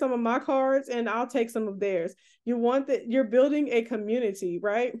 here's some of my cards and I'll take some of theirs. You want that, you're building a community,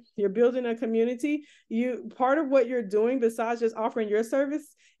 right? You're building a community. Part of what you're doing besides just offering your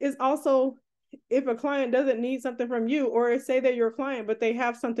service is also, if a client doesn't need something from you, or say they're your client, but they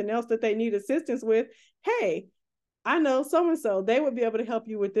have something else that they need assistance with, hey, I know so-and-so, they would be able to help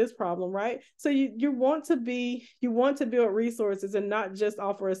you with this problem, right? So you want to build resources and not just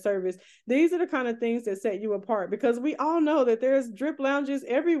offer a service. These are the kind of things that set you apart, because we all know that there's drip lounges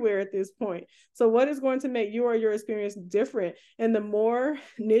everywhere at this point. So what is going to make you or your experience different? And the more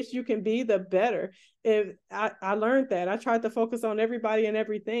niche you can be, the better. If I learned that, I tried to focus on everybody and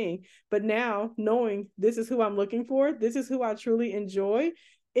everything, but now knowing this is who I'm looking for, this is who I truly enjoy,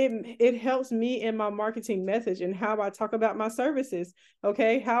 it helps me in my marketing message and how I talk about my services,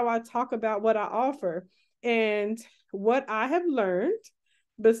 okay? How I talk about what I offer. And what I have learned,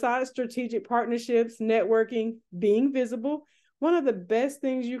 besides strategic partnerships, networking, being visible, one of the best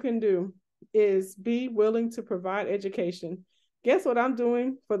things you can do is be willing to provide education. Guess what I'm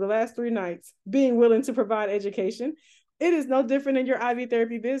doing for the last 3 nights? Being willing to provide education. It is no different in your IV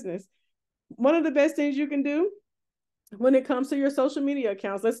therapy business. One of the best things you can do when it comes to your social media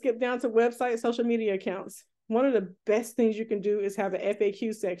accounts, let's skip down to website social media accounts. One of the best things you can do is have an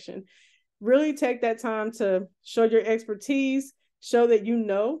FAQ section. Really take that time to show your expertise, show that you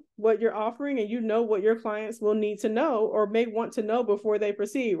know what you're offering and you know what your clients will need to know or may want to know before they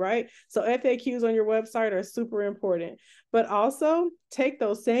proceed, right? So FAQs on your website are super important. But also take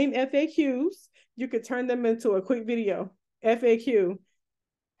those same FAQs, you could turn them into a quick video. FAQ,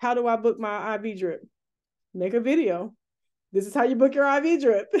 how do I book my IV drip? Make a video. This is how you book your IV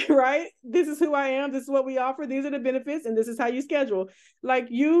drip, right? This is who I am. This is what we offer. These are the benefits, and this is how you schedule. Like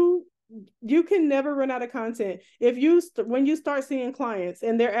you can never run out of content. When you start seeing clients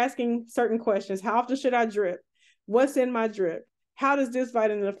and they're asking certain questions, how often should I drip? What's in my drip? How does this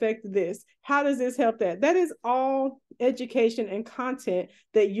vitamin affect this? How does this help that? That is all education and content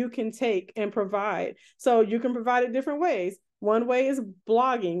that you can take and provide. So you can provide it different ways. One way is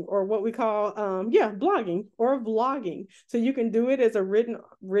blogging, or what we call, blogging or vlogging. So you can do it as a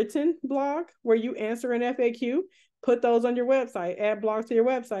written blog where you answer an FAQ, put those on your website, add blogs to your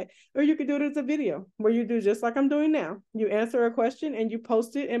website, or you could do it as a video where you do just like I'm doing now. You answer a question and you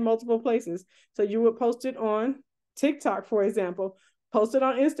post it in multiple places. So you would post it on TikTok, for example, post it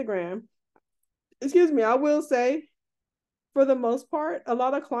on Instagram. I will say, for the most part, a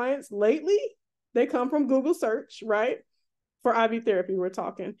lot of clients lately, they come from Google search, right? For IV therapy, we're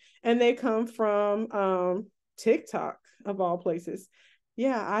talking. And they come from TikTok, of all places.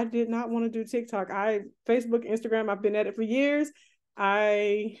 Yeah, I did not want to do TikTok. Facebook, Instagram, I've been at it for years.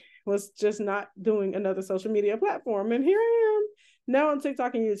 I was just not doing another social media platform. And here I am, now on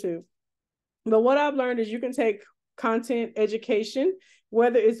TikTok and YouTube. But what I've learned is you can take content, education,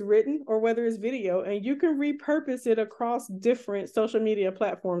 whether it's written or whether it's video, and you can repurpose it across different social media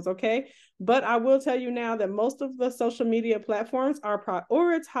platforms, okay? But I will tell you now that most of the social media platforms are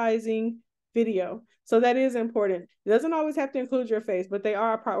prioritizing video. So that is important. It doesn't always have to include your face, but they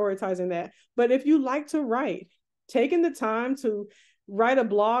are prioritizing that. But if you like to write, taking the time to write a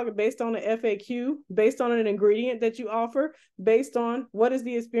blog based on an FAQ, based on an ingredient that you offer, based on what is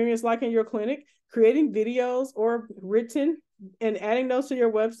the experience like in your clinic, creating videos or written and adding those to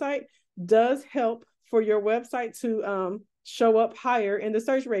your website does help for your website to show up higher in the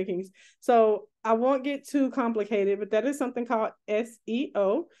search rankings. So I won't get too complicated, but that is something called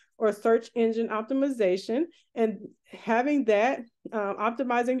SEO, or search engine optimization. And having that,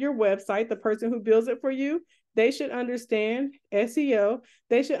 optimizing your website, the person who builds it for you, they should understand SEO.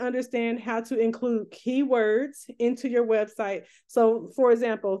 They should understand how to include keywords into your website. So for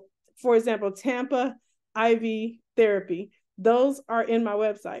example, Tampa IV therapy, those are in my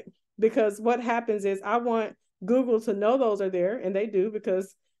website, because what happens is I want Google to know those are there, and they do,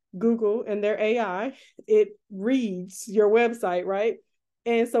 because Google and their AI, it reads your website, right?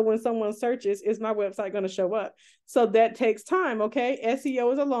 And so when someone searches, is my website going to show up? So that takes time, okay?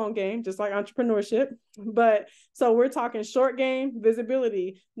 SEO is a long game, just like entrepreneurship. But so we're talking short game,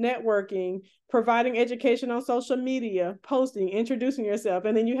 visibility, networking, providing education on social media, posting, introducing yourself.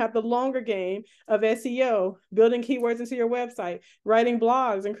 And then you have the longer game of SEO, building keywords into your website, writing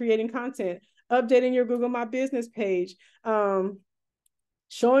blogs and creating content, updating your Google My Business page,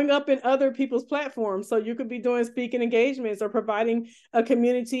 showing up in other people's platforms. So you could be doing speaking engagements or providing a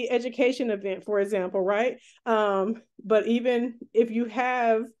community education event, for example, right? But even if you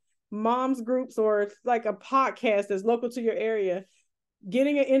have moms groups or like a podcast that's local to your area,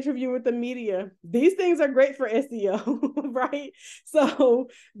 getting an interview with the media, these things are great for SEO, right? So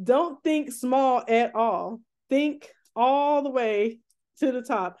don't think small at all. Think all the way to the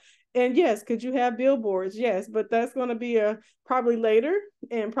top. And yes, could you have billboards? Yes, but that's going to be probably later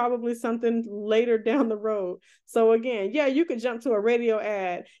and probably something later down the road. So again, yeah, you could jump to a radio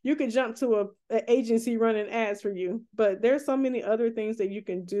ad. You could jump to an agency running ads for you. But there's so many other things that you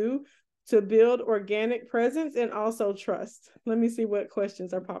can do to build organic presence and also trust. Let me see what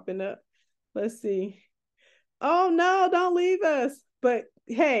questions are popping up. Let's see. Oh, no, don't leave us. But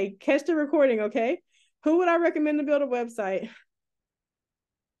hey, catch the recording, okay? Who would I recommend to build a website?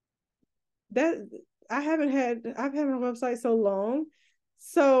 That I've had a website so long.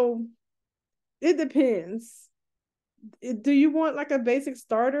 So it depends. Do you want like a basic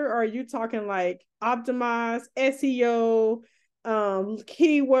starter, or are you talking like optimize SEO,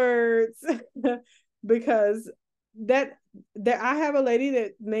 keywords? Because that I have a lady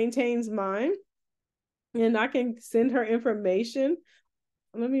that maintains mine, and I can send her information.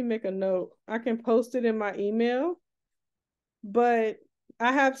 Let me make a note. I can post it in my email, but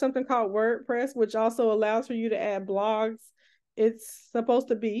I have something called WordPress, which also allows for you to add blogs. It's supposed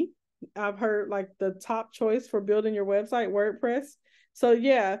to be, I've heard, like the top choice for building your website, WordPress. So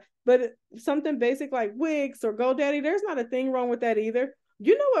yeah, but something basic like Wix or GoDaddy, there's not a thing wrong with that either.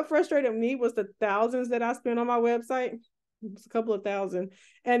 You know what frustrated me was the thousands that I spent on my website. It was a couple of thousand.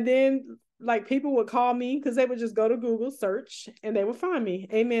 And then like people would call me because they would just go to Google, search, and they would find me.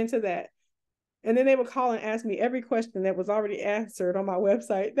 Amen to that. And then they would call and ask me every question that was already answered on my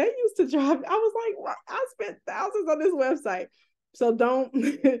website. That used to drive me. I was like, what? I spent thousands on this website. So don't.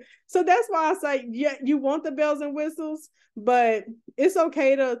 So that's why I say, yeah, you want the bells and whistles, but it's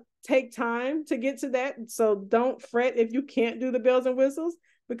okay to take time to get to that. So don't fret if you can't do the bells and whistles,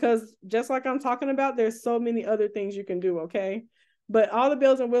 because just like I'm talking about, there's so many other things you can do, okay? But all the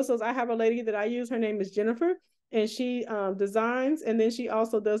bells and whistles, I have a lady that I use. Her name is Jennifer, and she designs, and then she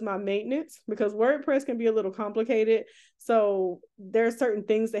also does my maintenance, because WordPress can be a little complicated. So there are certain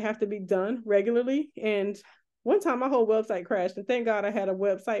things that have to be done regularly. And one time my whole website crashed, and thank God I had a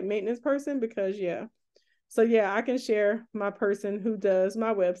website maintenance person, because yeah. So yeah, I can share my person who does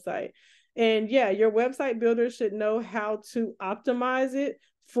my website. And yeah, your website builder should know how to optimize it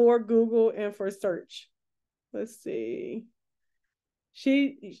for Google and for search. Let's see.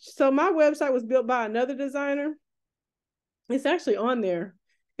 So my website was built by another designer. It's actually on there.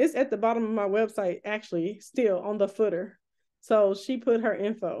 It's at the bottom of my website, actually, still on the footer. So she put her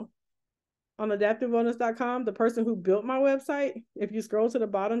info on adaptivewellness.com. The person who built my website, if you scroll to the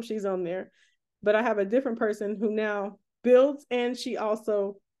bottom, she's on there. But I have a different person who now builds, and she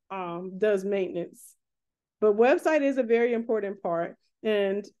also does maintenance. But website is a very important part.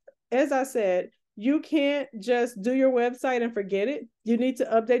 And as I said, you can't just do your website and forget it. You need to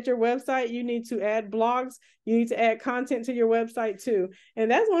update your website. You need to add blogs. You need to add content to your website too.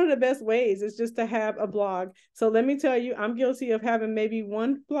 And that's one of the best ways, is just to have a blog. So let me tell you, I'm guilty of having maybe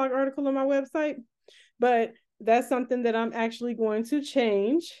one blog article on my website, but that's something that I'm actually going to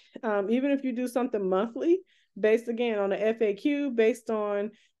change. Even if you do something monthly, based again on the FAQ, based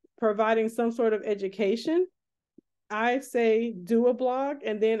on providing some sort of education, I say do a blog,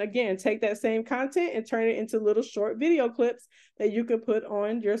 and then again, take that same content and turn it into little short video clips that you could put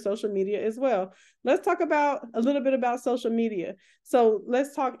on your social media as well. Let's talk about a little bit about social media. So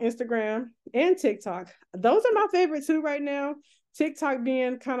let's talk Instagram and TikTok. Those are my favorite two right now. TikTok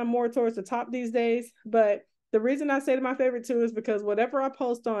being kind of more towards the top these days. But the reason I say my favorite two is because whatever I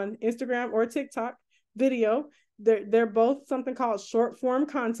post on Instagram or TikTok video, they're both something called short form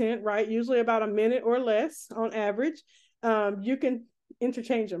content, right? Usually about a minute or less on average. You can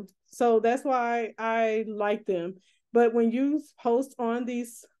interchange them. So that's why I like them. But when you post on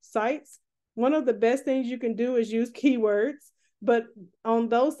these sites, one of the best things you can do is use keywords. But on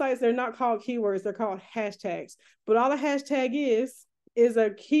those sites, they're not called keywords, they're called hashtags. But all a hashtag is a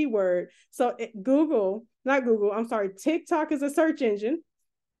keyword. So TikTok is a search engine.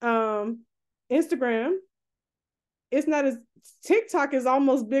 Instagram, it's not as, TikTok is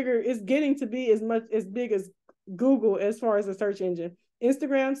almost bigger. It's getting to be as big as Google as far as a search engine.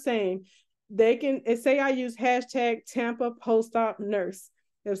 Instagram, same. They can say I use hashtag Tampa post-op nurse.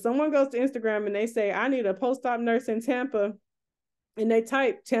 If someone goes to Instagram and they say I need a post-op nurse in Tampa, and they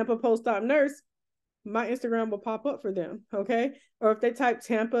type Tampa post-op nurse, my Instagram will pop up for them. Okay. Or if they type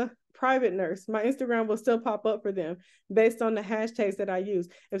Tampa private nurse, my Instagram will still pop up for them based on the hashtags that I use.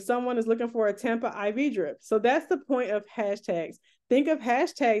 If someone is looking for a Tampa IV drip, so that's the point of hashtags. Think of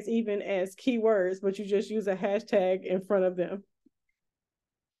hashtags even as keywords, but you just use a hashtag in front of them.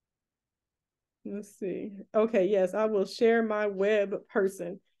 Let's see. Okay, yes, I will share my web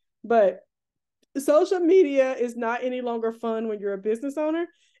person, but social media is not any longer fun when you're a business owner.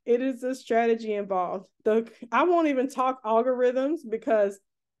 It is a strategy involved. I won't even talk algorithms because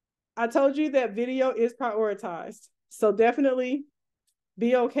I told you that video is prioritized. So definitely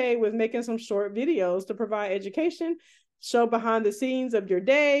be okay with making some short videos to provide education, show behind the scenes of your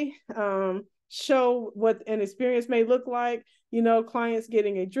day, show what an experience may look like, clients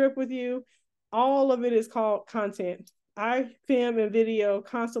getting a drip with you. All of it is called content. I film and video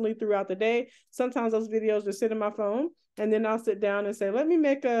constantly throughout the day. Sometimes those videos just sit in my phone, and then I'll sit down and say,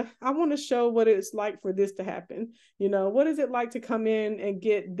 I want to show what it's like for this to happen. What is it like to come in and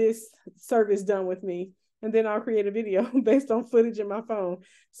get this service done with me? And then I'll create a video based on footage in my phone.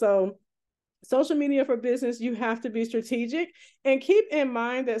 So social media for business, you have to be strategic, and keep in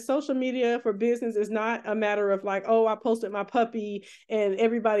mind that social media for business is not a matter of like, oh, I posted my puppy and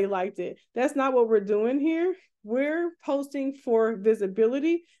everybody liked it. That's not what we're doing here. We're posting for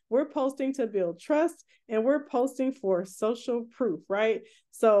visibility. We're posting to build trust, and we're posting for social proof, right?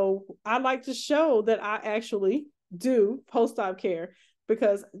 So I like to show that I actually do post-op care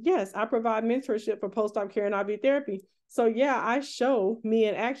because yes, I provide mentorship for post-op care and IV therapy. So yeah, I show me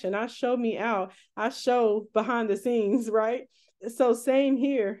in action. I show me out. I show behind the scenes, right? So same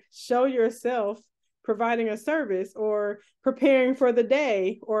here, show yourself providing a service or preparing for the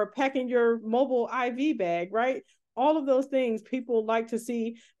day or packing your mobile IV bag, right? All of those things people like to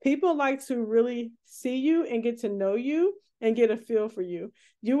see. People like to really see you and get to know you and get a feel for you.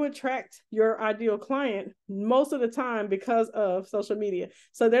 You attract your ideal client most of the time because of social media.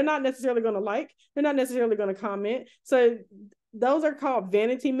 So they're not necessarily going to like, they're not necessarily going to comment. So those are called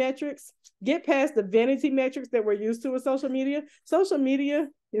vanity metrics. Get past the vanity metrics that we're used to with social media. Social media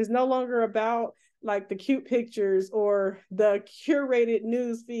is no longer about like the cute pictures or the curated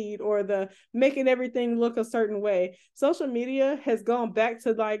news feed or the making everything look a certain way. Social media has gone back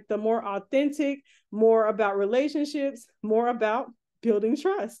to like the more authentic, more about relationships, more about building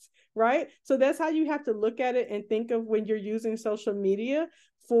trust, right? So that's how you have to look at it and think of when you're using social media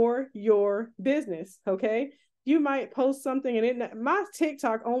for your business, okay? You might post something and my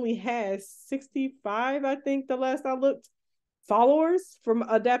TikTok only has 65, I think the last I looked, followers from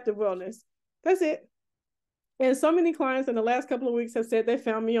Adaptive Wellness. That's it. And so many clients in the last couple of weeks have said they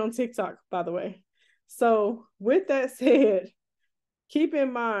found me on TikTok, by the way. So with that said, keep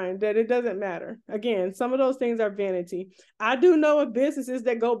in mind that it doesn't matter. Again, some of those things are vanity. I do know of businesses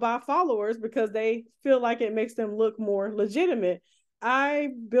that go buy followers because they feel like it makes them look more legitimate. I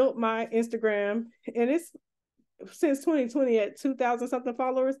built my Instagram and it's since 2020 at 2,000 something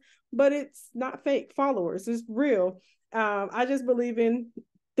followers, but it's not fake followers. It's real. I just believe in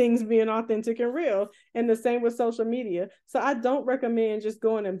things being authentic and real, and the same with social media. So I don't recommend just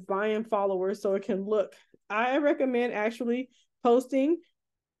going and buying followers so it can look. I recommend actually posting,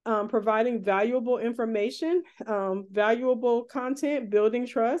 providing valuable information, valuable content, building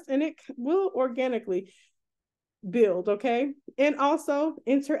trust, and it will organically build, okay? And also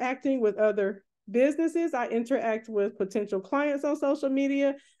interacting with other businesses. I interact with potential clients on social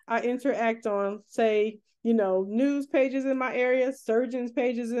media. I interact on, say, news pages in my area, surgeons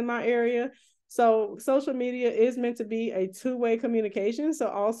pages in my area. So social media is meant to be a two-way communication. So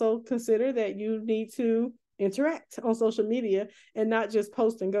also consider that you need to interact on social media and not just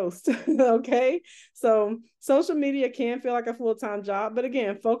post and ghost. Okay. So social media can feel like a full-time job, but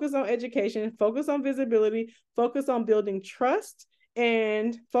again, focus on education, focus on visibility, focus on building trust,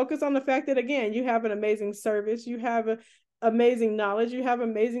 and focus on the fact that, again, you have an amazing service, you have amazing knowledge, you have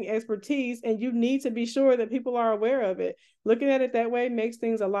amazing expertise, and you need to be sure that people are aware of it. Looking at it that way makes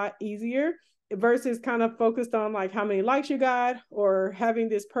things a lot easier versus kind of focused on like how many likes you got or having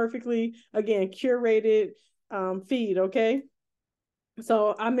this perfectly, again, curated feed, okay?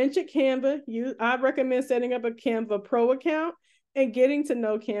 So I mentioned Canva. I recommend setting up a Canva Pro account and getting to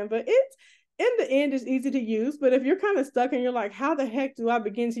know Canva. It's, in the end, it's easy to use, but if you're kind of stuck and you're like, how the heck do I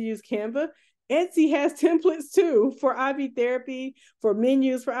begin to use Canva? Etsy has templates too for IV therapy, for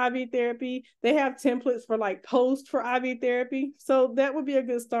menus for IV therapy. They have templates for like posts for IV therapy. So that would be a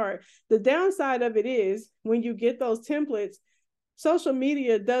good start. The downside of it is when you get those templates, social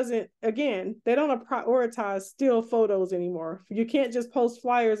media doesn't, again, they don't prioritize still photos anymore. You can't just post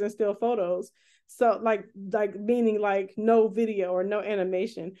flyers and still photos. So like meaning like no video or no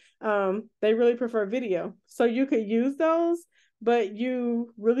animation. They really prefer video. So you could use those, but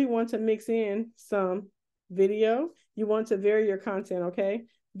you really want to mix in some video. You want to vary your content, okay?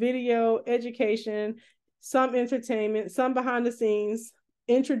 Video, education, some entertainment, some behind the scenes,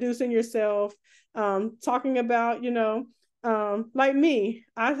 introducing yourself, talking about, like me,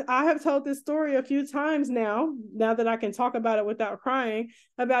 I have told this story a few times now that I can talk about it without crying,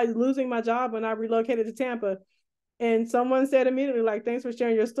 about losing my job when I relocated to Tampa. And someone said immediately, like, thanks for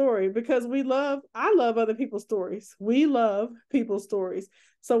sharing your story, because I love other people's stories. We love people's stories.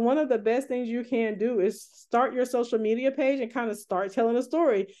 So one of the best things you can do is start your social media page and kind of start telling a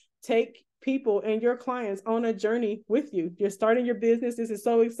story. Take people and your clients on a journey with you. You're starting your business. This is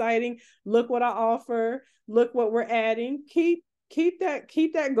so exciting. Look what I offer. Look what we're adding. Keep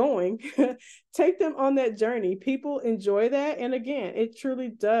that going. Take them on that journey. People enjoy that. And again, it truly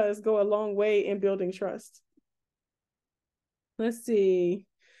does go a long way in building trust. Let's see.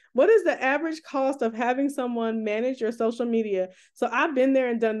 What is the average cost of having someone manage your social media? So I've been there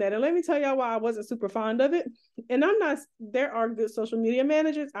and done that. And let me tell y'all why I wasn't super fond of it. And there are good social media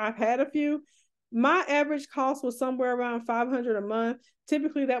managers. I've had a few. My average cost was somewhere around $500 a month.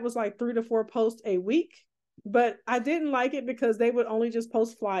 Typically that was like 3 to 4 posts a week, but I didn't like it because they would only just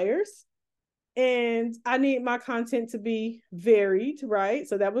post flyers. And I need my content to be varied, right?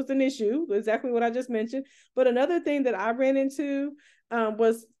 So that was an issue, exactly what I just mentioned. But another thing that I ran into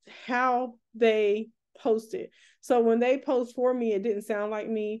was how they posted. So when they post for me, it didn't sound like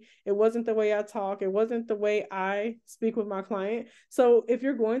me. It wasn't the way I talk. It wasn't the way I speak with my client. So if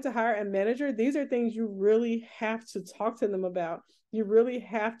you're going to hire a manager, these are things you really have to talk to them about. You really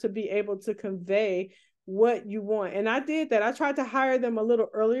have to be able to convey what you want. And I did that. I tried to hire them a little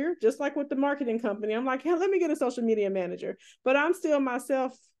earlier, just like with the marketing company. I'm like, hey, let me get a social media manager. But I'm still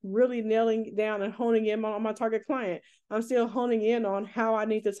myself really nailing down and honing in on my target client. I'm still honing in on how I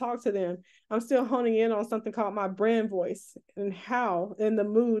need to talk to them. I'm still honing in on something called my brand voice and how and the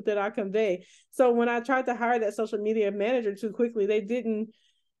mood that I convey. So when I tried to hire that social media manager too quickly,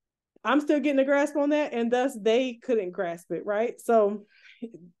 I'm still getting a grasp on that, and thus they couldn't grasp it, right? So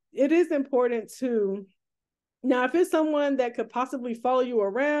it is important to, now if it's someone that could possibly follow you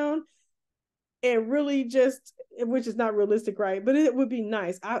around and really just, which is not realistic, right? But it would be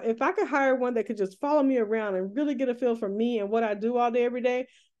nice. If I could hire one that could just follow me around and really get a feel for me and what I do all day, every day,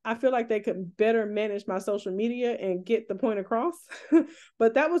 I feel like they could better manage my social media and get the point across.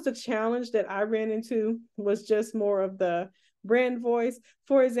 But that was the challenge that I ran into, was just more of the brand voice.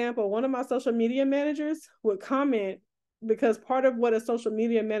 For example, one of my social media managers would comment, because part of what a social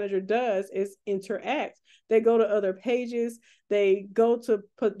media manager does is interact. They go to other pages, they go to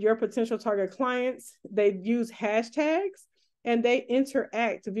put your potential target clients, they use hashtags, and they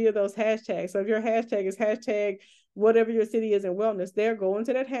interact via those hashtags. So if your hashtag is hashtag whatever your city is in wellness, they're going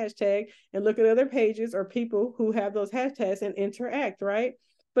to that hashtag and look at other pages or people who have those hashtags and interact, right?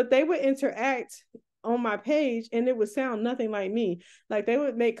 But they would interact on my page and it would sound nothing like me. Like they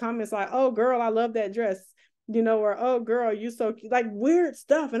would make comments like, oh girl, I love that dress, or oh girl, you so cute, like weird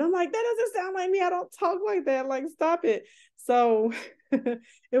stuff. And I'm like, that doesn't sound like me. I don't talk like that. Like, stop it. So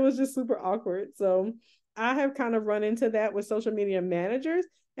it was just super awkward. So I have kind of run into that with social media managers,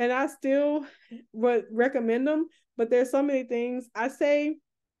 and I still would recommend them. But there's so many things I say,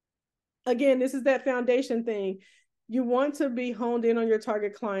 again, this is that foundation thing. You want to be honed in on your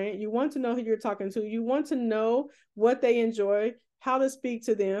target client. You want to know who you're talking to. You want to know what they enjoy, how to speak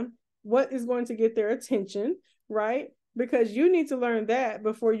to them, what is going to get their attention, right? Because you need to learn that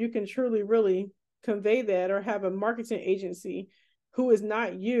before you can truly, really convey that, or have a marketing agency who is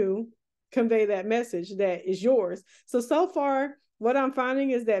not you convey that message that is yours. So far, what I'm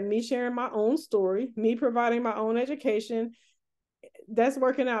finding is that me sharing my own story, me providing my own education, that's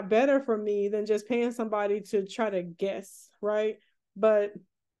working out better for me than just paying somebody to try to guess, right? But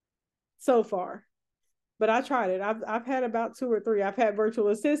so far. But I tried it. I've had about 2 or 3. I've had virtual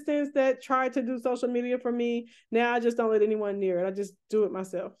assistants that tried to do social media for me. Now I just don't let anyone near it. I just do it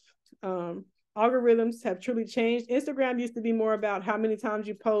myself. Algorithms have truly changed. Instagram used to be more about how many times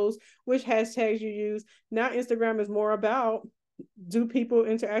you post, which hashtags you use. Now Instagram is more about, do people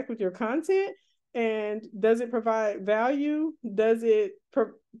interact with your content? And does it provide value? Does it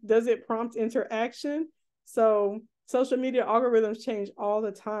prompt interaction? So social media algorithms change all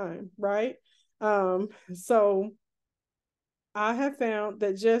the time, right? So I have found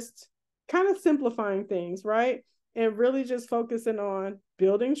that just kind of simplifying things, right? And really just focusing on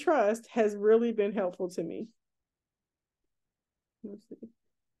building trust has really been helpful to me. Let's see.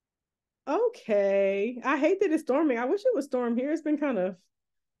 Okay. I hate that it's storming. I wish it was storm here. It's been kind of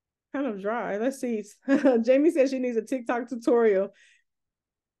dry. Let's see. Jamie says she needs a TikTok tutorial.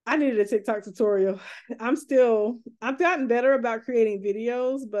 I needed a TikTok tutorial. I've gotten better about creating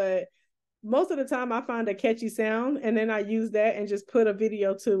videos, but most of the time I find a catchy sound and then I use that and just put a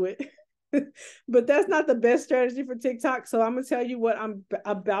video to it. But that's not the best strategy for TikTok. So I'm going to tell you what I'm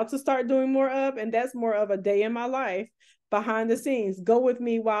about to start doing more of. And that's more of a day in my life behind the scenes. Go with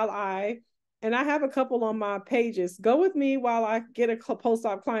me and I have a couple on my pages. Go with me while I get a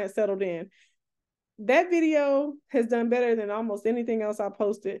post-op client settled in. That video has done better than almost anything else I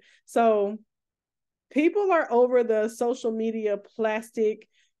posted. So people are over the social media plastic,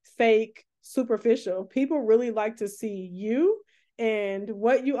 fake, superficial. People really like to see you and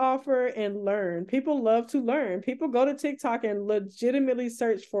what you offer and learn. People love to learn. People go to TikTok and legitimately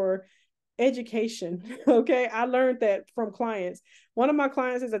search for education. Okay. I learned that from clients. One of my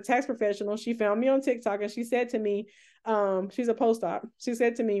clients is a tax professional. She found me on TikTok and she said to me, she's a post-op. She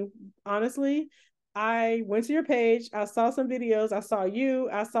said to me, honestly, I went to your page. I saw some videos. I saw you.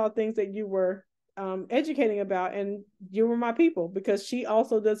 I saw things that you were educating about, and you were my people, because she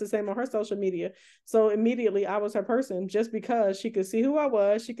also does the same on her social media. So immediately I was her person, just because she could see who I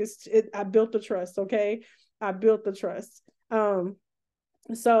was. I built the trust. Okay. I built the trust.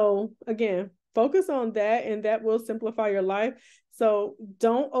 So again, focus on that, and that will simplify your life. So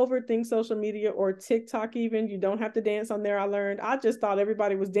don't overthink social media or TikTok even. You don't have to dance on there. I just thought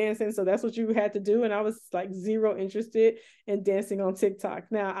everybody was dancing, so that's what you had to do. And I was like zero interested in dancing on TikTok.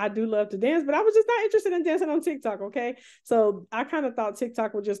 Now, I do love to dance, but I was just not interested in dancing on TikTok, okay? So I kind of thought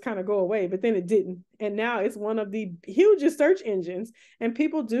TikTok would just kind of go away, but then it didn't. And now it's one of the hugest search engines, and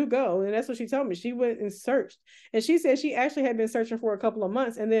people do go. And that's what she told me. She went and searched. And she said she actually had been searching for a couple of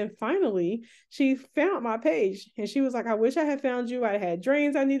months. And then finally, she found my page. And she was like, I wish I had found you. I had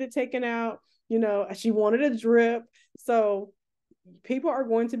drains I needed taken out. You know, she wanted a drip. So people are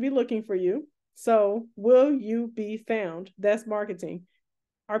going to be looking for you. So will you be found? That's marketing.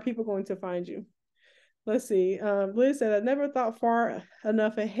 Are people going to find you? Let's see. Liz said, I never thought far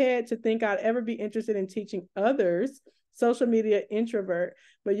enough ahead to think I'd ever be interested in teaching others. Social media introvert,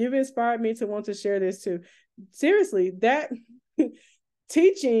 but you've inspired me to want to share this too. Seriously, that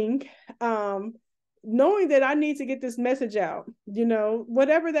teaching, knowing that I need to get this message out, you know,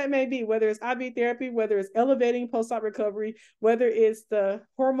 whatever that may be, whether it's IV therapy, whether it's elevating post-op recovery, whether it's the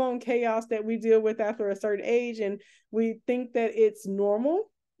hormone chaos that we deal with after a certain age, and we think that it's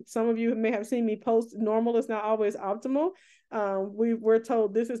normal. Some of you may have seen me post, normal is not always optimal. We're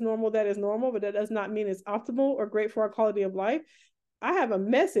told this is normal, that is normal, but that does not mean it's optimal or great for our quality of life. I have a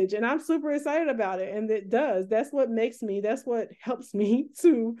message and I'm super excited about it. And it does. That's what helps me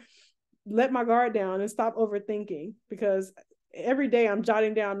to let my guard down and stop overthinking, because every day I'm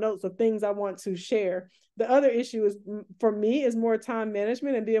jotting down notes of things I want to share. The other issue is, for me, is more time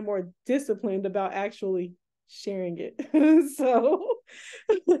management and being more disciplined about actually sharing it. So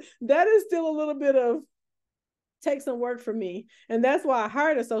that is still a little bit of take some work for me. And that's why I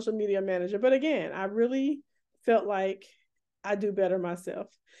hired a social media manager. But again, I really felt like I do better myself.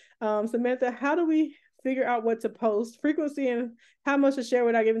 Samantha, how do we figure out what to post, frequency, and how much to share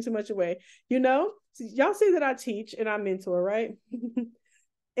without giving too much away? You know, y'all see that I teach and I mentor, right?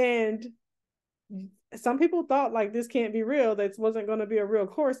 And some people thought like this can't be real. This wasn't going to be a real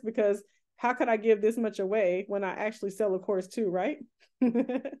course, because how could I give this much away when I actually sell a course too, right?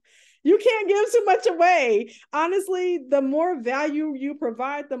 You can't give too much away. Honestly, the more value you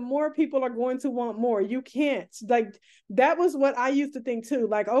provide, the more people are going to want more. You can't, like, that was what I used to think too.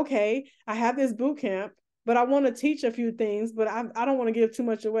 Like, okay, I have this boot camp, but I want to teach a few things, but I don't want to give too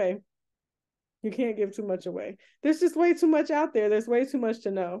much away. You can't give too much away. There's just way too much out there. There's way too much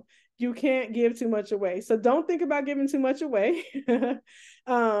to know. You can't give too much away. So don't think about giving too much away.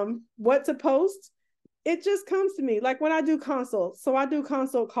 What to post? It just comes to me. Like when I do consults. So I do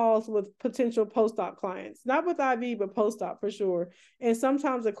consult calls with potential post-op clients, not with IV, but post-op for sure. And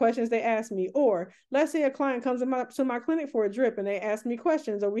sometimes the questions they ask me, or let's say a client comes to my clinic for a drip and they ask me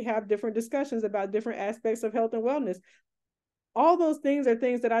questions, or we have different discussions about different aspects of health and wellness. All those things are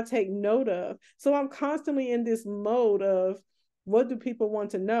things that I take note of. So I'm constantly in this mode of, what do people want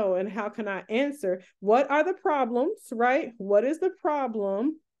to know and how can I answer? What are the problems, right? What is the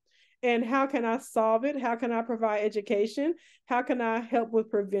problem? And how can I solve it? How can I provide education? How can I help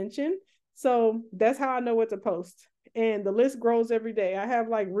with prevention? So that's how I know what to post. and the list grows every day. I have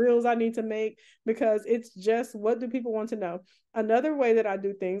like reels I need to make because it's just, what do people want to know? Another way that I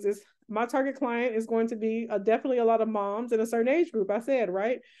do things is my target client is going to be definitely a lot of moms in a certain age group. I said,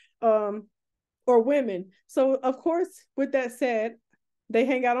 right? Or women. So of course, with that said, they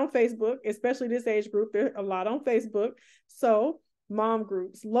hang out on Facebook, especially this age group. They're a lot on Facebook. So mom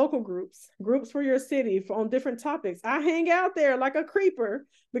groups, local groups, groups for your city on different topics. I hang out there like a creeper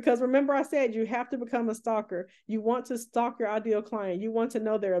because remember I said you have to become a stalker. You want to stalk your ideal client. You want to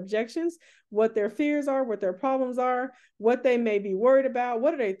know their objections, what their fears are, what their problems are, what they may be worried about,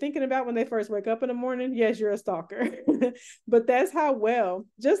 what are they thinking about when they first wake up in the morning. Yes, you're a stalker. But that's how well,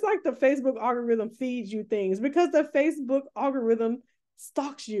 just like the Facebook algorithm feeds you things, because the Facebook algorithm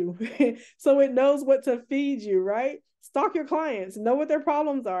stalks you. So it knows what to feed you, right? Stalk your clients, know what their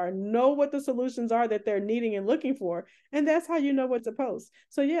problems are, know what the solutions are that they're needing and looking for. And that's how you know what to post.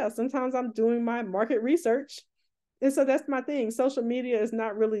 So yeah, sometimes I'm doing my market research. And so that's my thing. Social media is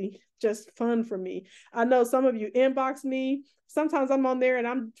not really just fun for me. I know some of you inbox me. Sometimes I'm on there and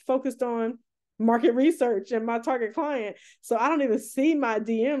I'm focused on market research and my target client. So I don't even see my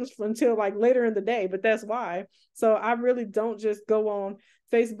DMs until like later in the day, but that's why. So I really don't just go on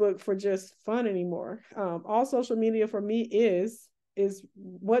Facebook for just fun anymore. All social media for me is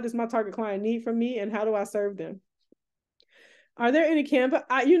what does my target client need from me and how do I serve them? Are there any Canva?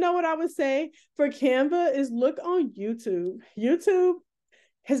 You know what I would say for Canva is look on YouTube. YouTube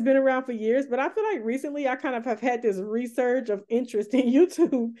has been around for years, but I feel like recently I kind of have had this resurge of interest in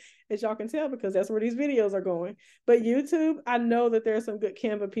YouTube, as y'all can tell, because that's where these videos are going. But YouTube, I know that there's some good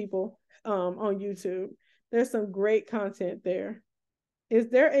Canva people on YouTube. There's some great content there. Is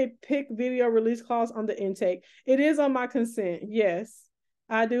there a pick video release clause on the intake? It is on my consent. Yes,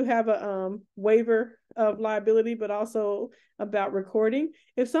 I do have a waiver of liability, but also about recording.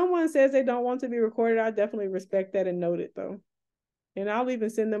 If someone says they don't want to be recorded, I definitely respect that and note it though. And I'll even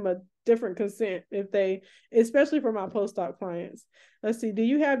send them a different consent if they, especially for my postdoc clients. Let's see. Do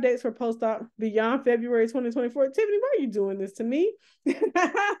you have dates for postdoc beyond February 2024? Tiffany, why are you doing this to me?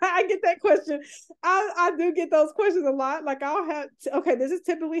 I get that question. I do get those questions a lot. Like I'll have, okay, this is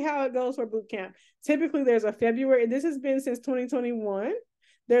typically how it goes for bootcamp. Typically there's a February, and this has been since 2021.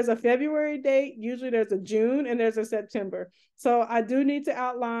 There's a February date, usually there's a June, and there's a September. So I do need to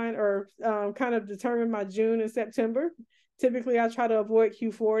outline or kind of determine my June and September. Typically, I try to avoid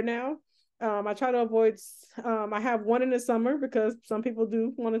Q4 now. I try to avoid, I have one in the summer because some people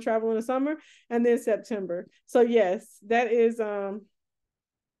do want to travel in the summer, and then September. So yes, that is, I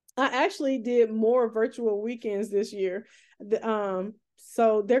actually did more virtual weekends this year.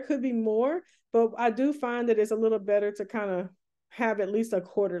 So there could be more, but I do find that it's a little better to kind of have at least a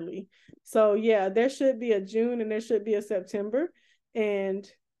quarterly. So yeah, there should be a June and there should be a September. And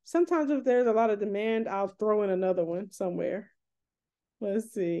sometimes if there's a lot of demand, I'll throw in another one somewhere.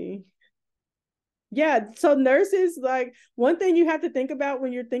 Let's see. Yeah, so nurses, like one thing you have to think about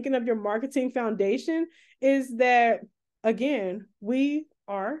when you're thinking of your marketing foundation is that, again, we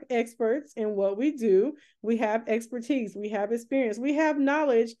are experts in what we do. We have expertise, we have experience, we have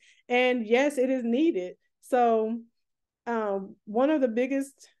knowledge, and yes, it is needed. So one of the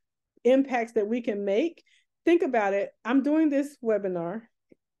biggest impacts that we can make, think about it. I'm doing this webinar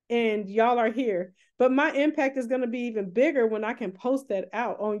and y'all are here, but my impact is going to be even bigger when I can post that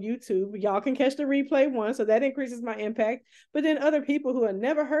out on YouTube. Y'all can catch the replay one, so that increases my impact. But then other people who have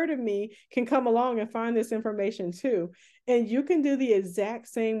never heard of me can come along and find this information too. And you can do the exact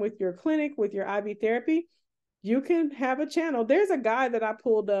same with your clinic, with your IV therapy. You can have a channel. There's a guy that I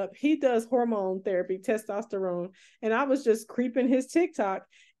pulled up. He does hormone therapy, testosterone. And I was just creeping his TikTok,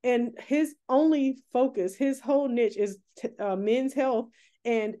 and his only focus, his whole niche is men's health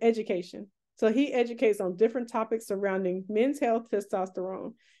and education. So he educates on different topics surrounding men's health,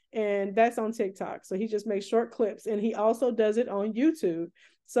 testosterone, and that's on TikTok. So he just makes short clips, and he also does it on YouTube.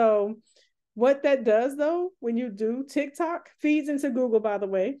 So what that does though, when you do TikTok, feeds into Google, by the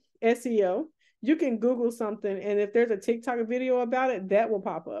way, SEO. You can Google something, and if there's a TikTok video about it, that will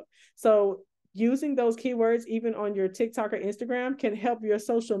pop up. So using those keywords even on your TikTok or Instagram can help your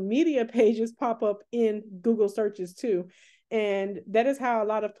social media pages pop up in Google searches too. And that is how a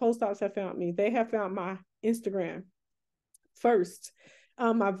lot of postdocs have found me. They have found my Instagram first.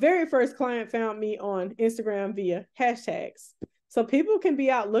 My very first client found me on Instagram via hashtags. So people can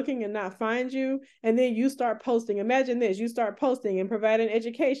be out looking and not find you, and then you start posting. Imagine this, you start posting and providing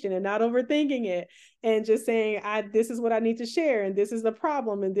education and not overthinking it and just saying, this is what I need to share, and this is the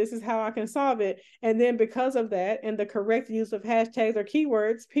problem, and this is how I can solve it. And then because of that and the correct use of hashtags or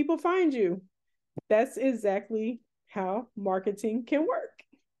keywords, people find you. That's exactly how marketing can work.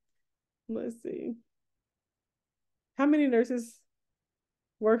 Let's see. How many nurses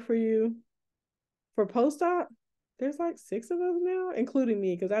work for you for post-op? There's like 6 of us now, including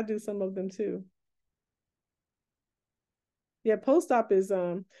me, because I do some of them too. Yeah, post-op is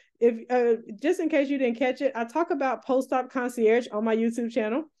if just in case you didn't catch it, I talk about post-op concierge on my YouTube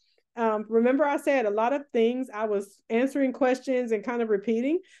channel. Remember I said a lot of things I was answering questions and kind of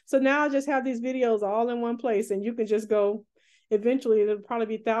repeating. So now I just have these videos all in one place, and you can just go, eventually there'll probably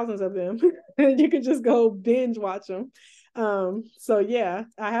be thousands of them. And you can just go binge watch them. So yeah,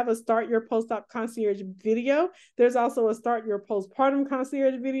 I have a start your post-op concierge video. There's also a start your postpartum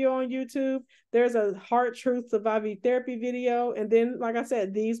concierge video on YouTube. There's a hard truths of IV therapy video. And then, like I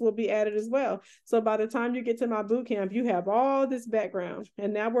said, these will be added as well. So by the time you get to my boot camp, you have all this background.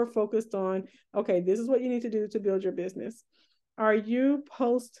 And now we're focused on, okay, this is what you need to do to build your business. Are you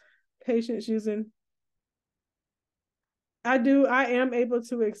post patients using? I am able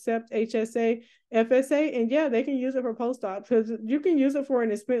to accept HSA, FSA, and yeah, they can use it for post-op, because you can use it for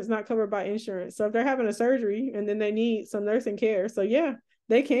an expense not covered by insurance. So if they're having a surgery and then they need some nursing care, so yeah,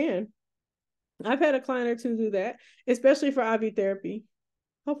 they can. I've had a client or two do that, especially for IV therapy.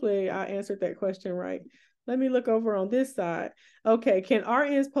 Hopefully I answered that question right. Let me look over on this side. Okay, can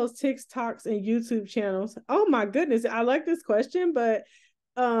RNs post TikToks and YouTube channels? Oh my goodness, I like this question, but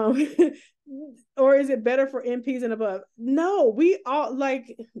or is it better for NPs and above? No, we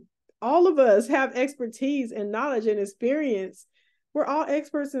all of us have expertise and knowledge and experience. We're all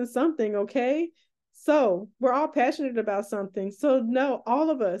experts in something, okay? So we're all passionate about something. So no, all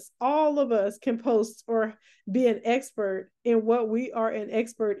of us can post or be an expert in what we are an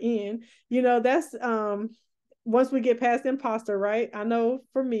expert in. That's once we get past imposter, right? I know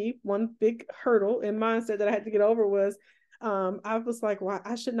for me, one big hurdle and mindset that I had to get over was I was like, well,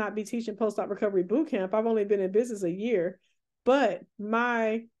 I should not be teaching post-op recovery boot camp. I've only been in business a year. But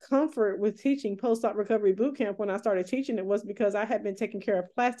my comfort with teaching post-op recovery boot camp when I started teaching it was because I had been taking care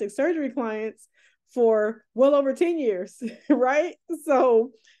of plastic surgery clients for well over 10 years, right?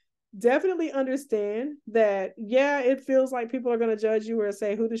 So definitely understand that, yeah, it feels like people are going to judge you or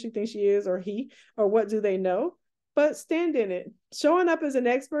say, who does she think she is, or he, or what do they know? But stand in it. Showing up as an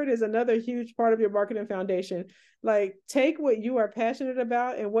expert is another huge part of your marketing foundation. Like, take what you are passionate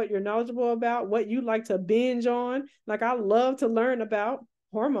about and what you're knowledgeable about, what you like to binge on. Like, I love to learn about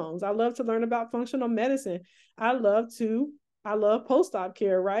hormones. I love to learn about functional medicine. I love post-op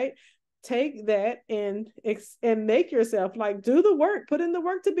care, right? Take that and make yourself, like, do the work, put in the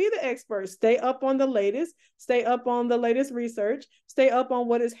work to be the expert. Stay up on the latest research, stay up on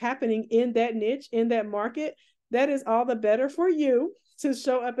what is happening in that niche, in that market. That is all the better for you to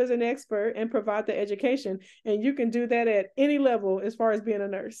show up as an expert and provide the education. And you can do that at any level as far as being a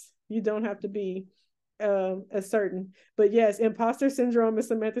nurse. You don't have to be a certain. But yes, imposter syndrome, as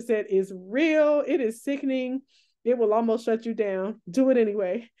Samantha said, is real. It is sickening. It will almost shut you down. Do it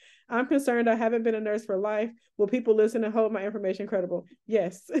anyway. I'm concerned I haven't been a nurse for life. Will people listen and hold my information credible?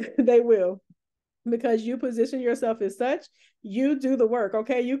 Yes, they will. Because you position yourself as such, you do the work,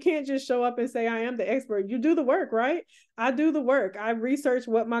 okay? You can't just show up and say, I am the expert. You do the work, right? I do the work. I research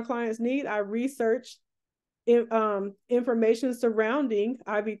what my clients need. I research information surrounding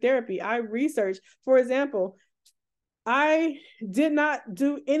IV therapy. I research, for example, I did not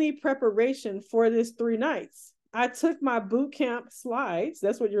do any preparation for this 3 nights. I took my boot camp slides.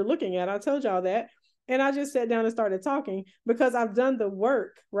 That's what you're looking at. I told y'all that. And I just sat down and started talking because I've done the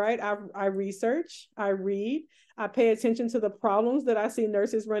work, right? I research, I read, I pay attention to the problems that I see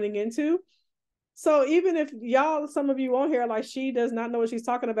nurses running into. So even if some of you on here, like, she does not know what she's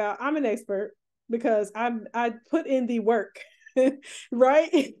talking about, I'm an expert because I put in the work,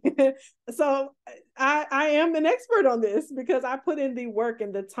 right? So I am an expert on this because I put in the work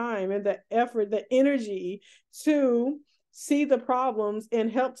and the time and the effort, the energy to see the problems and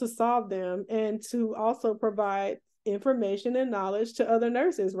help to solve them, and to also provide information and knowledge to other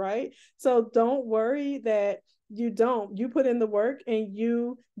nurses, right? So don't worry that you put in the work and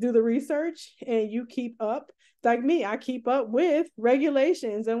you do the research and you keep up. Like me, I keep up with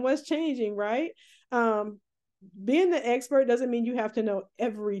regulations and what's changing, right? Being the expert doesn't mean you have to know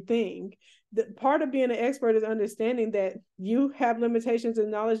everything. The part of being an expert is understanding that you have limitations in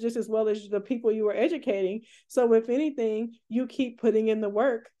knowledge just as well as the people you are educating. So if anything, you keep putting in the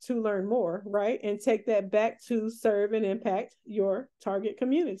work to learn more, right? And take that back to serve and impact your target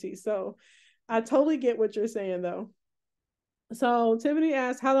community. So I totally get what you're saying, though. So Tiffany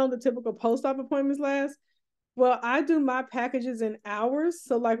asked, how long the typical post-op appointments last? Well, I do my packages in hours.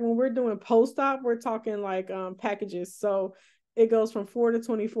 So like when we're doing post-op, we're talking like packages. So it goes from 4 to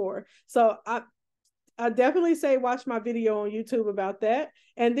 24. So I definitely say watch my video on YouTube about that.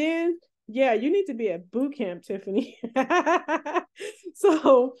 And then Yeah, you need to be at Bootcamp, Tiffany.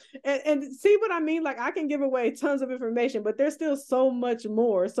 So, and see what I mean? Like, I can give away tons of information, but there's still so much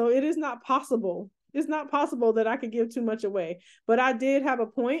more. So it is not possible. It's not possible that I could give too much away. But I did have a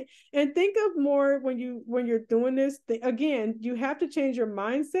point. And think of more when you're doing this. Again, you have to change your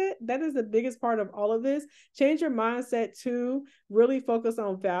mindset. That is the biggest part of all of this. Change your mindset to really focus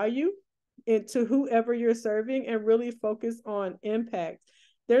on value and to whoever you're serving, and really focus on impact.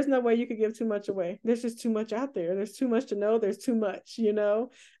 There's no way you could give too much away. There's just too much out there. There's too much to know. There's too much, you know.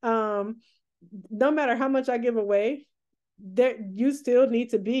 No matter how much I give away, there you still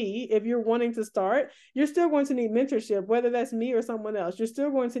need to be, if you're wanting to start, you're still going to need mentorship, whether that's me or someone else. You're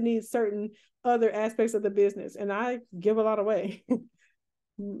still going to need certain other aspects of the business. And I give a lot away.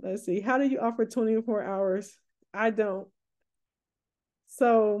 Let's see. How do you offer 24 hours? I don't.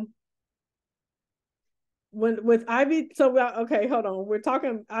 So when with IV, so okay, hold on. We're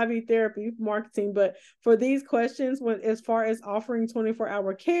talking IV therapy marketing, but for these questions, when as far as offering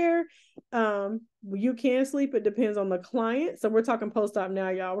 24-hour care, you can sleep. It depends on the client. So we're talking post-op now,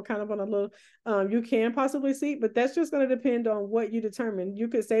 y'all. We're kind of on a little, you can possibly sleep, but that's just going to depend on what you determine. You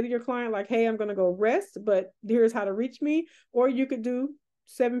could say to your client, like, hey, I'm going to go rest, but here's how to reach me. Or you could do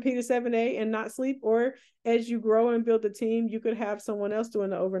 7P to 7A and not sleep. Or as you grow and build a team, you could have someone else doing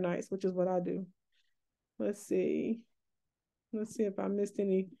the overnights, which is what I do. Let's see. Let's see if I missed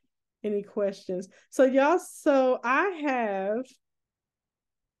any questions. So y'all, I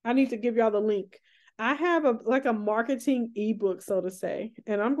need to give y'all the link. I have a marketing ebook, so to say,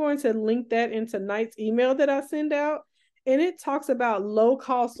 and I'm going to link that in tonight's email that I send out. And it talks about low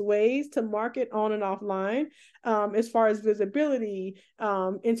cost ways to market on and offline, as far as visibility,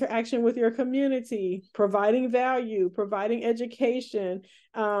 interaction with your community, providing value, providing education.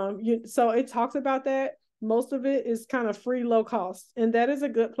 So it talks about that. Most of it is kind of free, low cost. And that is a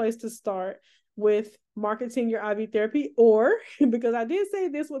good place to start with marketing your IV therapy. Or, because I did say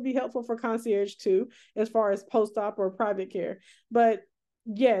this would be helpful for concierge too, as far as post-op or private care. But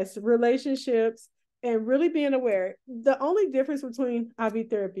yes, relationships and really being aware. The only difference between IV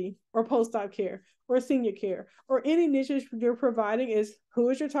therapy or post-op care or senior care or any niches you're providing is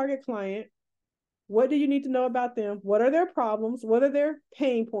who is your target client. What do you need to know about them? What are their problems? What are their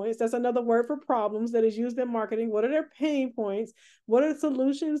pain points? That's another word for problems that is used in marketing. What are their pain points? What are the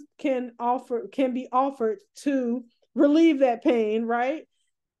solutions can be offered to relieve that pain, right?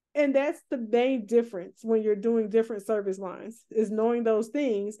 And that's the main difference when you're doing different service lines, is knowing those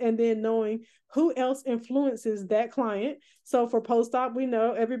things and then knowing who else influences that client. So for post-op, we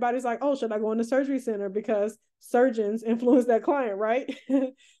know everybody's like, oh, should I go in the surgery center? Because surgeons influence that client, right?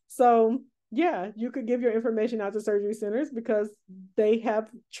 So yeah, you could give your information out to surgery centers because they have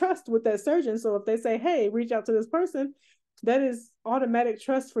trust with that surgeon. So if they say, hey, reach out to this person, that is automatic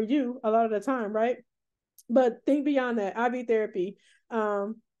trust for you a lot of the time, right? But think beyond that. IV therapy,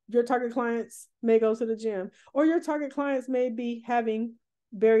 your target clients may go to the gym, or your target clients may be having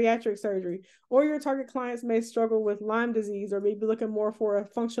bariatric surgery, or your target clients may struggle with Lyme disease, or maybe looking more for a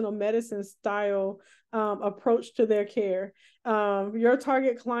functional medicine style approach to their care. Your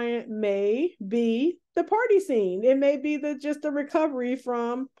target client may be the party scene. It may be just the recovery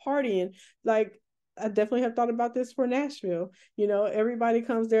from partying. Like, I definitely have thought about this for Nashville. You know, everybody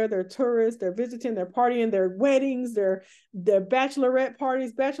comes there, they're tourists, they're visiting, they're partying, their weddings, their bachelorette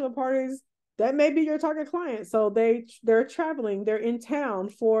parties, bachelor parties. That may be your target client. So they're traveling, they're in town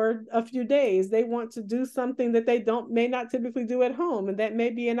for a few days. They want to do something that they may not typically do at home, and that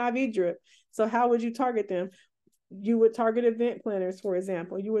may be an IV drip. So how would you target them? You would target event planners, for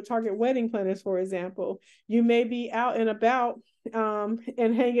example. You would target wedding planners, for example. You may be out and about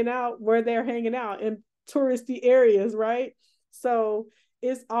and hanging out where they're hanging out in touristy areas, right? So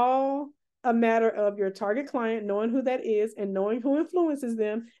it's all a matter of your target client, knowing who that is and knowing who influences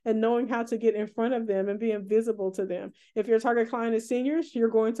them and knowing how to get in front of them and being visible to them. If your target client is seniors, you're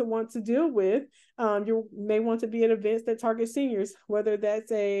going to want to deal with, you may want to be at events that target seniors, whether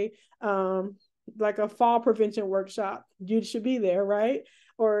that's like a fall prevention workshop, you should be there, right?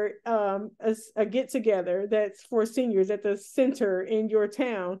 Or a get together that's for seniors at the center in your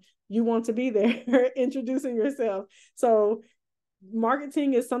town, you want to be there introducing yourself. So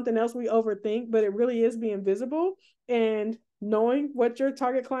marketing is something else we overthink, but it really is being visible and knowing what your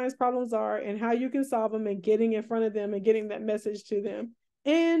target clients' problems are and how you can solve them and getting in front of them and getting that message to them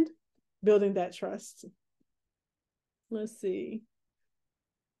and building that trust. Let's see.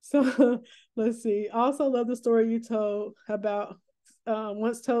 So let's see. I also love the story you told about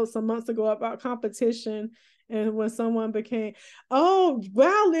once told some months ago about competition And when someone became, oh,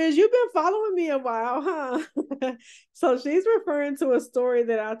 wow, Liz, you've been following me a while, huh? So she's referring to a story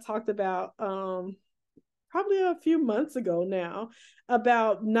that I talked about probably a few months ago now,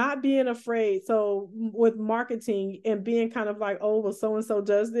 about not being afraid. So with marketing and being kind of like, oh, well, so-and-so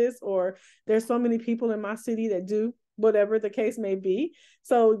does this, or there's so many people in my city that do whatever the case may be.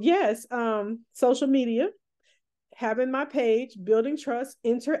 So yes, social media, having my page, building trust,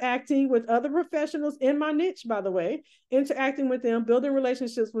 interacting with other professionals in my niche, by the way, interacting with them, building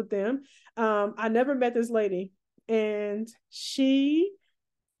relationships with them. I never met this lady, and she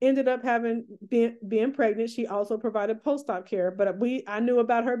ended up being pregnant. She also provided post-op care, but I knew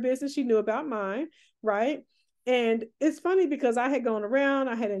about her business. She knew about mine, right? And it's funny because I had gone around,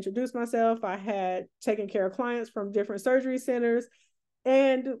 I had introduced myself, I had taken care of clients from different surgery centers.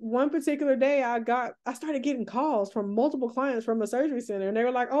 And one particular day I started getting calls from multiple clients from a surgery center, and they were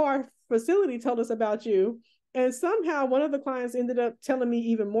like, oh, our facility told us about you. And somehow one of the clients ended up telling me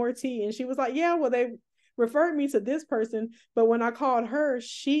even more tea. And she was like, yeah, well, they referred me to this person, but when I called her,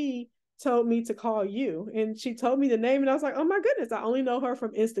 she told me to call you. And she told me the name, and I was like, oh my goodness, I only know her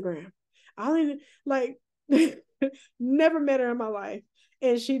from Instagram. I only like never met her in my life.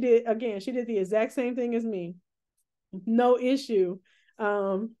 And she did the exact same thing as me. No issue.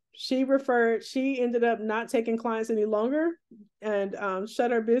 She ended up not taking clients any longer, and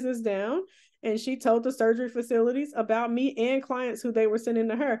shut her business down. And she told the surgery facilities about me and clients who they were sending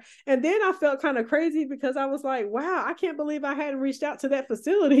to her. And then I felt kind of crazy because I was like, wow, I can't believe I hadn't reached out to that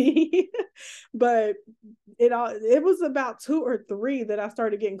facility. But it was about 2 or 3 that I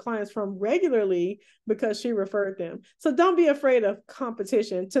started getting clients from regularly because she referred them. So don't be afraid of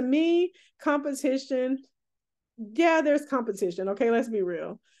competition. To me, competition, yeah, there's competition. Okay, let's be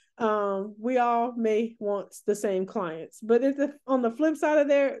real. We all may want the same clients, but on the flip side of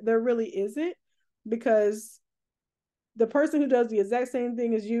there really isn't, because the person who does the exact same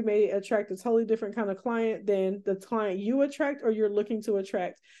thing as you may attract a totally different kind of client than the client you attract or you're looking to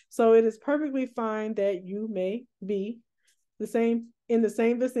attract. So it is perfectly fine that you may be in the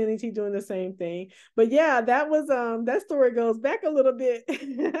same vicinity doing the same thing. But yeah, that story goes back a little bit.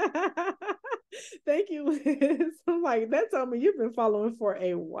 Thank you, Liz. I'm like, that told me you've been following for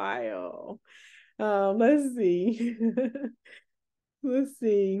a while. Let's see. Let's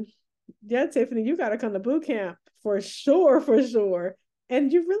see. Yeah, Tiffany, you got to come to boot camp for sure, for sure.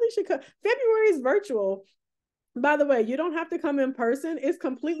 And you really should come. February is virtual. By the way, you don't have to come in person. It's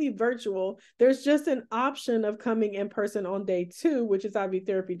completely virtual. There's just an option of coming in person on day 2, which is IV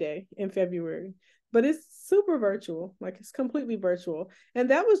therapy day in February. But it's super virtual. Like, it's completely virtual. And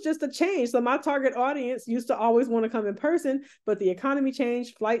that was just a change. So my target audience used to always want to come in person, but the economy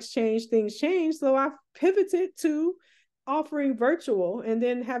changed, flights changed, things changed. So I pivoted to offering virtual and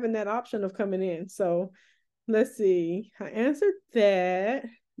then having that option of coming in. So let's see. I answered that.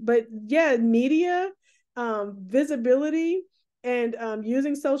 But yeah, media, visibility, and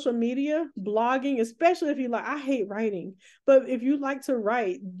using social media, blogging, especially if you like, I hate writing, but if you like to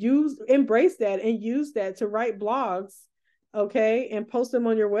write, embrace that and use that to write blogs, okay, and post them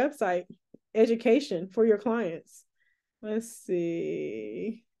on your website. Education for your clients. Let's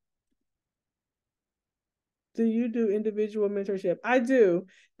see. Do you do individual mentorship? I do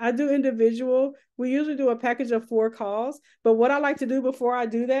individual. We usually do a package of 4 calls, but what I like to do before I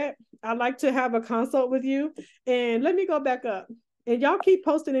do that, I like to have a consult with you. And let me go back up, and y'all keep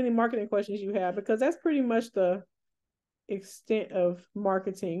posting any marketing questions you have, because that's pretty much the extent of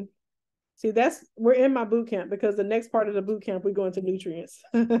marketing. See, we're in my boot camp, because the next part of the boot camp, we go into nutrients.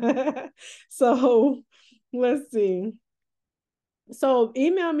 So let's see. So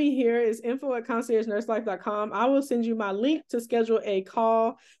email me here is info@conciergenurselife.com. I will send you my link to schedule a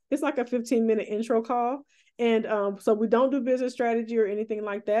call. It's like a 15-minute intro call. And so we don't do business strategy or anything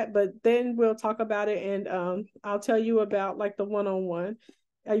like that, but then we'll talk about it, and I'll tell you about like the one-on-one.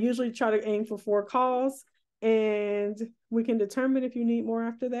 I usually try to aim for 4 calls, and we can determine if you need more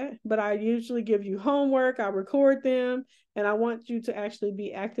after that. But I usually give you homework, I record them, and I want you to actually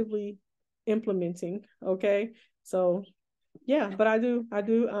be actively implementing, okay? So yeah, but I do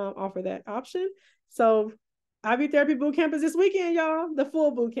offer that option. So IV Therapy Bootcamp is this weekend, y'all, the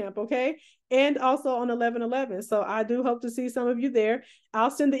full bootcamp, okay? And also on 11/11. So I do hope to see some of you there.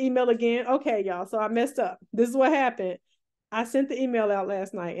 I'll send the email again. Okay, y'all, so I messed up. This is what happened. I sent the email out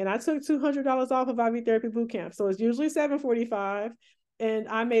last night, and I took $200 off of IV Therapy Bootcamp. So it's usually $745, and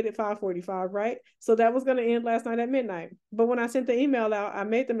I made it $545, right? So that was going to end last night at midnight. But when I sent the email out, I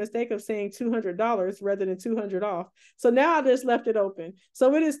made the mistake of saying $200 rather than 200 off. So now I just left it open.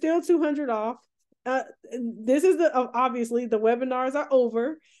 So it is still 200 off. This is obviously the webinars are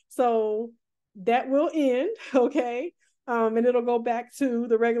over. So that will end, okay? And it'll go back to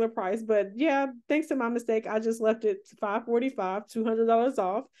the regular price. But yeah, thanks to my mistake, I just left it $545, $200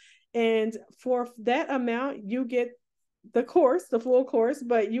 off. And for that amount, you get the course, the full course,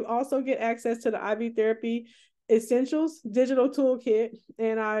 but you also get access to the IV Therapy Essentials digital toolkit.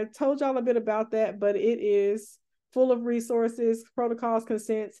 And I told y'all a bit about that, but it is full of resources, protocols,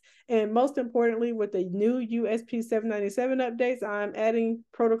 consents, and most importantly, with the new USP 797 updates, I'm adding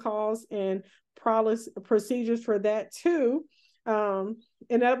protocols and procedures for that too. And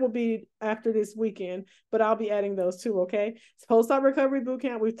that will be after this weekend, but I'll be adding those too, okay? It's Post-Op Recovery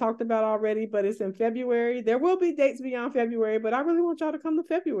Bootcamp we've talked about already, but it's in February. There will be dates beyond February, but I really want y'all to come to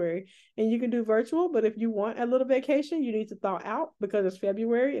February. And you can do virtual, but if you want a little vacation, you need to thaw out because it's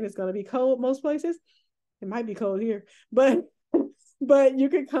February and it's going to be cold most places. It might be cold here, but you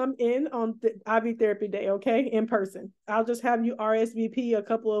can come in on the IV therapy day, okay, in person. I'll just have you RSVP a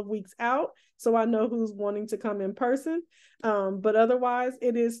couple of weeks out so I know who's wanting to come in person. But otherwise,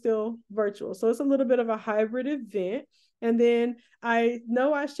 it is still virtual. So it's a little bit of a hybrid event. And then I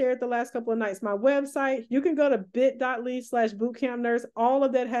know I shared the last couple of nights my website. You can go to bit.ly/bootcampnurse. All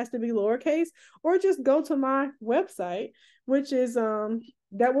of that has to be lowercase, or just go to my website, which is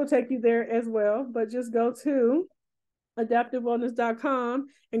that will take you there as well. But just go to adaptivewellness.com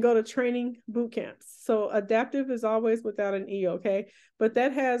and go to training boot camps. So adaptive is always without an E, okay? But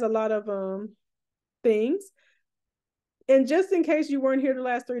that has a lot of things. And just in case you weren't here the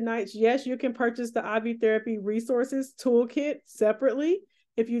last 3 nights, yes, you can purchase the IV therapy resources toolkit separately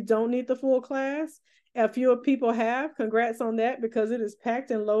if you don't need the full class. A few people have. Congrats on that, because it is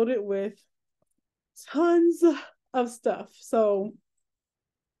packed and loaded with tons of stuff. So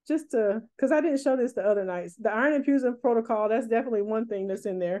just to, because I didn't show this the other nights, the iron infusion protocol, that's definitely one thing that's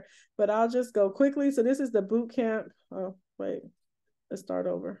in there, but I'll just go quickly. So this is the boot camp. Oh, wait, let's start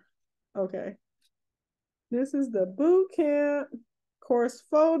over. Okay. This is the boot camp course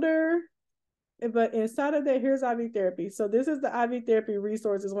folder, but inside of that, here's IV therapy. So this is the IV therapy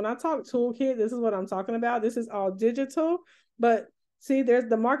resources. When I talk toolkit, this is what I'm talking about. This is all digital, but see, there's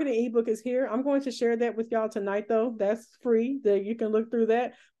the marketing ebook is here. I'm going to share that with y'all tonight, though. That's free. That you can look through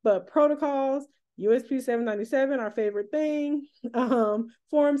that. But protocols, USP 797, our favorite thing,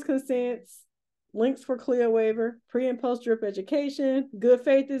 forms, consents, links for CLIA waiver, pre and post drip education, good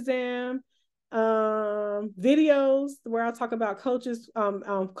faith exam, videos where I talk about coaches,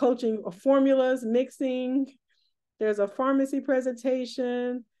 coaching formulas, mixing. There's a pharmacy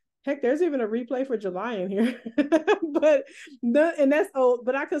presentation. Heck, there's even a replay for July in here. And that's old,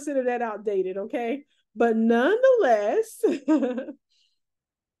 but I consider that outdated, okay? But nonetheless,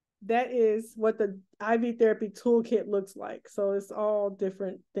 that is what the IV therapy toolkit looks like. So it's all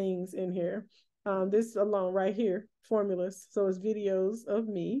different things in here. This alone right here, formulas. So it's videos of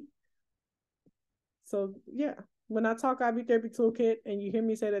me. So yeah, when I talk IV therapy toolkit and you hear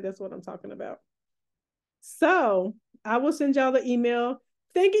me say that, that's what I'm talking about. So I will send y'all the email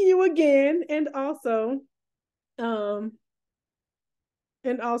thanking you again, and also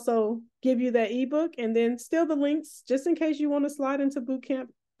give you that ebook, and then still the links just in case you want to slide into boot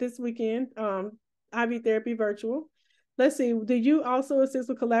camp this weekend, IV therapy virtual. Let's see, do you also assist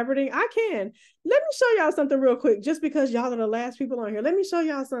with collaborating? I can. Let me show y'all something real quick, just because y'all are the last people on here. Let me show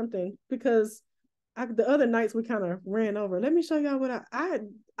y'all something, because the other nights we kind of ran over. Let me show y'all what I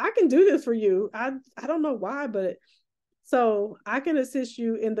can do this for you. I don't know why, but so I can assist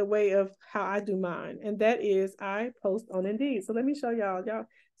you in the way of how I do mine. And that is I post on Indeed. So let me show y'all,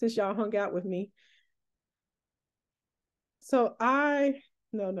 since y'all hung out with me. So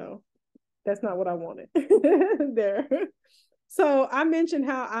no, that's not what I wanted. There. So I mentioned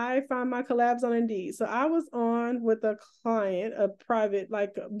how I find my collabs on Indeed. So I was on with a client, a private,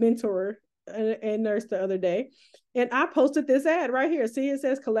 like a mentor and nurse the other day, and I posted this ad right here. See, it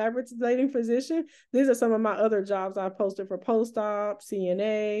says collaborating physician. These are some of my other jobs I posted for post-op,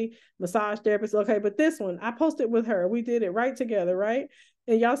 CNA, massage therapist. Okay, but this one I posted with her. We did it right together, right?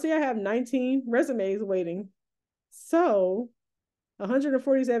 And y'all see I have 19 resumes waiting. So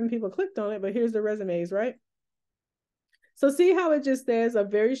 147 people clicked on it, but here's the resumes, right? So see how it just says a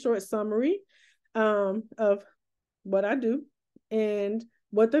very short summary of what I do and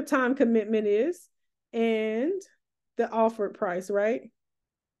what the time commitment is and the offered price, right?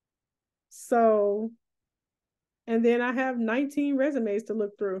 So, and then I have 19 resumes to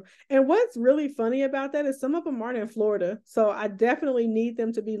look through. And what's really funny about that is some of them aren't in Florida. So I definitely need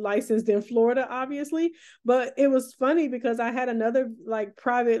them to be licensed in Florida, obviously. But it was funny because I had another like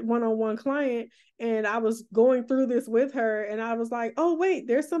private one-on-one client, and I was going through this with her, and I was like, oh, wait,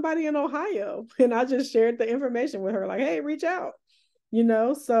 there's somebody in Ohio. And I just shared the information with her, like, hey, reach out.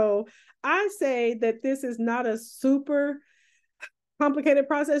 So I say that this is not a super complicated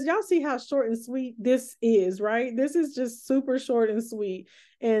process. Y'all see how short and sweet this is, right? This is just super short and sweet.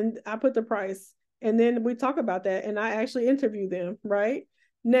 And I put the price, and then we talk about that, and I actually interview them, right?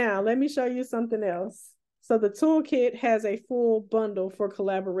 Now, let me show you something else. So the toolkit has a full bundle for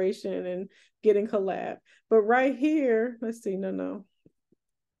collaboration and getting collab. But right here, let's see, no,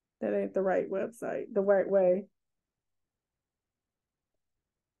 that ain't the right website, the right way.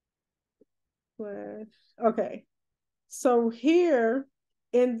 Okay. So here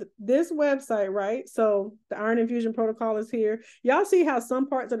in this website, right? So the iron infusion protocol is here. Y'all see how some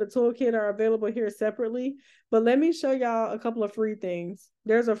parts of the toolkit are available here separately, but let me show y'all a couple of free things.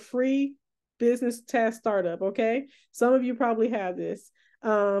 There's a free business task startup, okay? Some of you probably have this.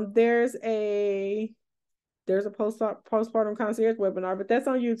 There's a postpartum concierge webinar, but that's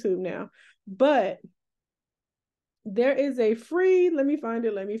on YouTube now. But there is a free, let me find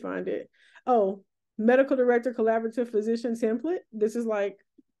it. Oh, medical director collaborative physician template. This is like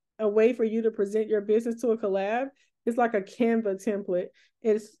a way for you to present your business to a collab. It's like a Canva template.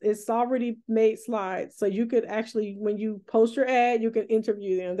 It's already made slides. So you could actually, when you post your ad, you can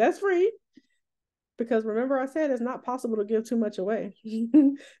interview them. That's free. Because remember I said it's not possible to give too much away.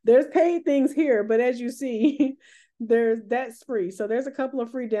 There's paid things here, but as you see, that's free. So there's a couple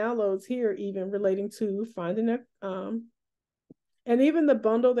of free downloads here, even relating to finding a and even the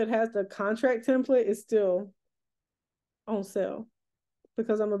bundle that has the contract template is still on sale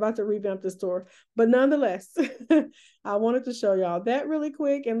because I'm about to revamp the store. But nonetheless, I wanted to show y'all that really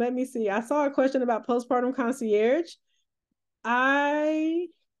quick. And let me see. I saw a question about postpartum concierge. I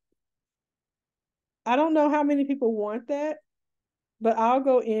don't know how many people want that, but I'll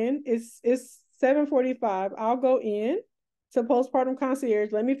go in. It's 7:45. I'll go in to postpartum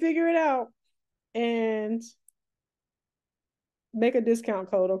concierge. Let me figure it out and make a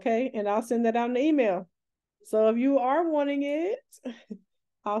discount code, okay? And I'll send that out in the email. So if you are wanting it,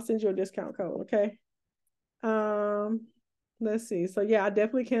 I'll send you a discount code, okay? Let's see. So yeah, I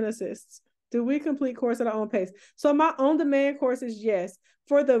definitely can assist. Do we complete course at our own pace? So my on-demand course is yes.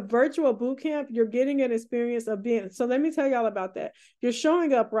 For the virtual bootcamp, you're getting an experience of being. So let me tell y'all about that. You're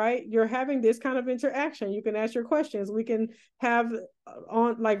showing up, right? You're having this kind of interaction. You can ask your questions. We can have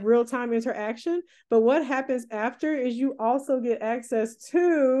on like real-time interaction. But what happens after is you also get access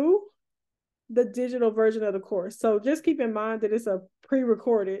to the digital version of the course. So just keep in mind that it's a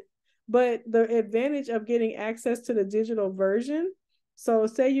pre-recorded, but the advantage of getting access to the digital version. So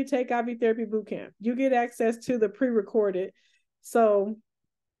say you take IV Therapy Bootcamp, you get access to the pre-recorded. So,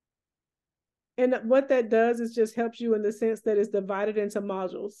 and what that does is just helps you in the sense that it's divided into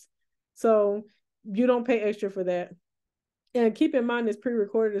modules. So you don't pay extra for that. And keep in mind this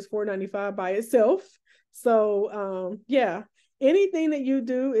pre-recorded is $4.95 by itself. So yeah, anything that you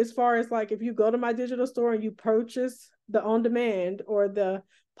do as far as like if you go to my digital store and you purchase the on-demand or the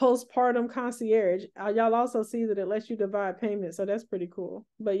postpartum concierge, y'all also see that it lets you divide payments. So that's pretty cool.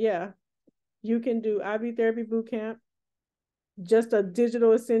 But yeah, you can do IV Therapy Bootcamp, just a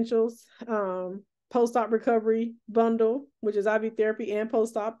digital essentials, post-op recovery bundle, which is IV therapy and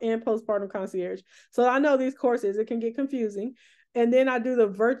post-op and postpartum concierge. So I know these courses, it can get confusing. And then I do the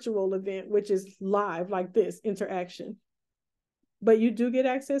virtual event, which is live like this interaction. But you do get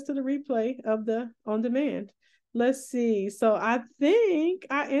access to the replay of the on-demand. Let's see. So I think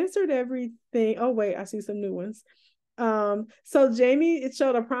I answered everything. Oh, wait, I see some new ones. So Jamie, it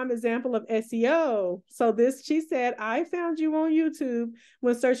showed a prime example of SEO. So she said, I found you on YouTube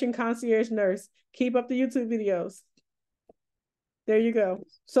when searching concierge nurse. Keep up the YouTube videos. There you go.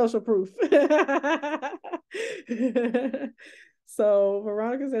 Social proof. So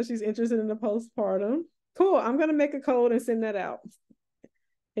Veronica says she's interested in the postpartum. Cool. I'm going to make a code and send that out.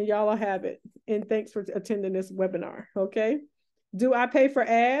 And y'all will have it. And thanks for attending this webinar. Okay. Do I pay for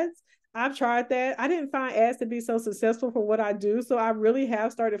ads? I've tried that. I didn't find ads to be so successful for what I do. So I really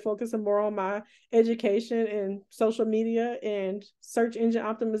have started focusing more on my education and social media and search engine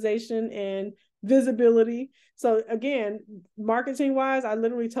optimization and visibility. So again, marketing wise, I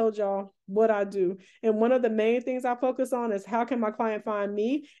literally told y'all what I do. And one of the main things I focus on is how can my client find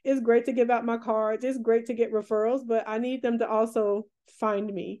me? It's great to give out my cards. It's great to get referrals, but I need them to also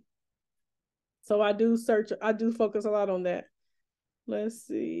find me. So I do focus a lot on that. Let's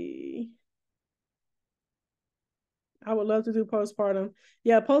see. I would love to do postpartum.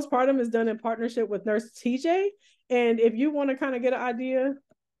 Yeah, postpartum is done in partnership with Nurse TJ. And if you want to kind of get an idea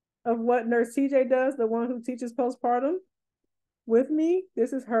of what Nurse TJ does, the one who teaches postpartum with me,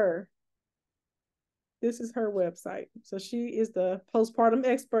 this is her. This is her website. So she is the postpartum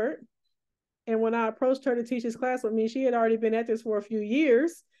expert. And when I approached her to teach this class with me, she had already been at this for a few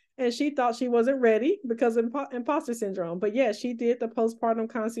years, and she thought she wasn't ready because of imposter syndrome. But yeah, she did the postpartum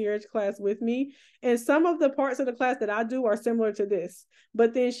concierge class with me. And some of the parts of the class that I do are similar to this,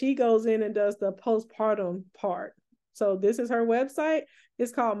 but then she goes in and does the postpartum part. So this is her website.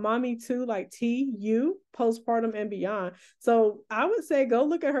 It's called Mommy Too, like TU, Postpartum and Beyond. So I would say go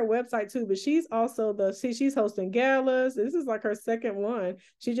look at her website too. But she's also she's hosting galas. This is like her second one.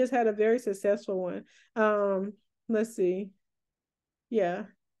 She just had a very successful one. Let's see. Yeah.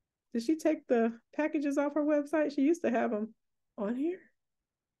 Did she take the packages off her website? She used to have them on here.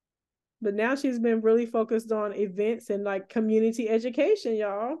 But now she's been really focused on events and like community education,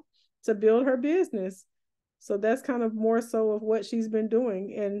 y'all, to build her business. So that's kind of more so of what she's been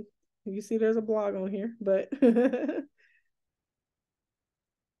doing. And you see there's a blog on here, but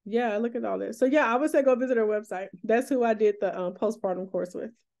yeah, look at all this. So yeah, I would say go visit her website. That's who I did the postpartum course with.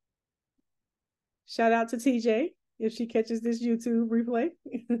 Shout out to TJ if she catches this YouTube replay.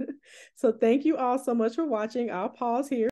 So thank you all so much for watching. I'll pause here.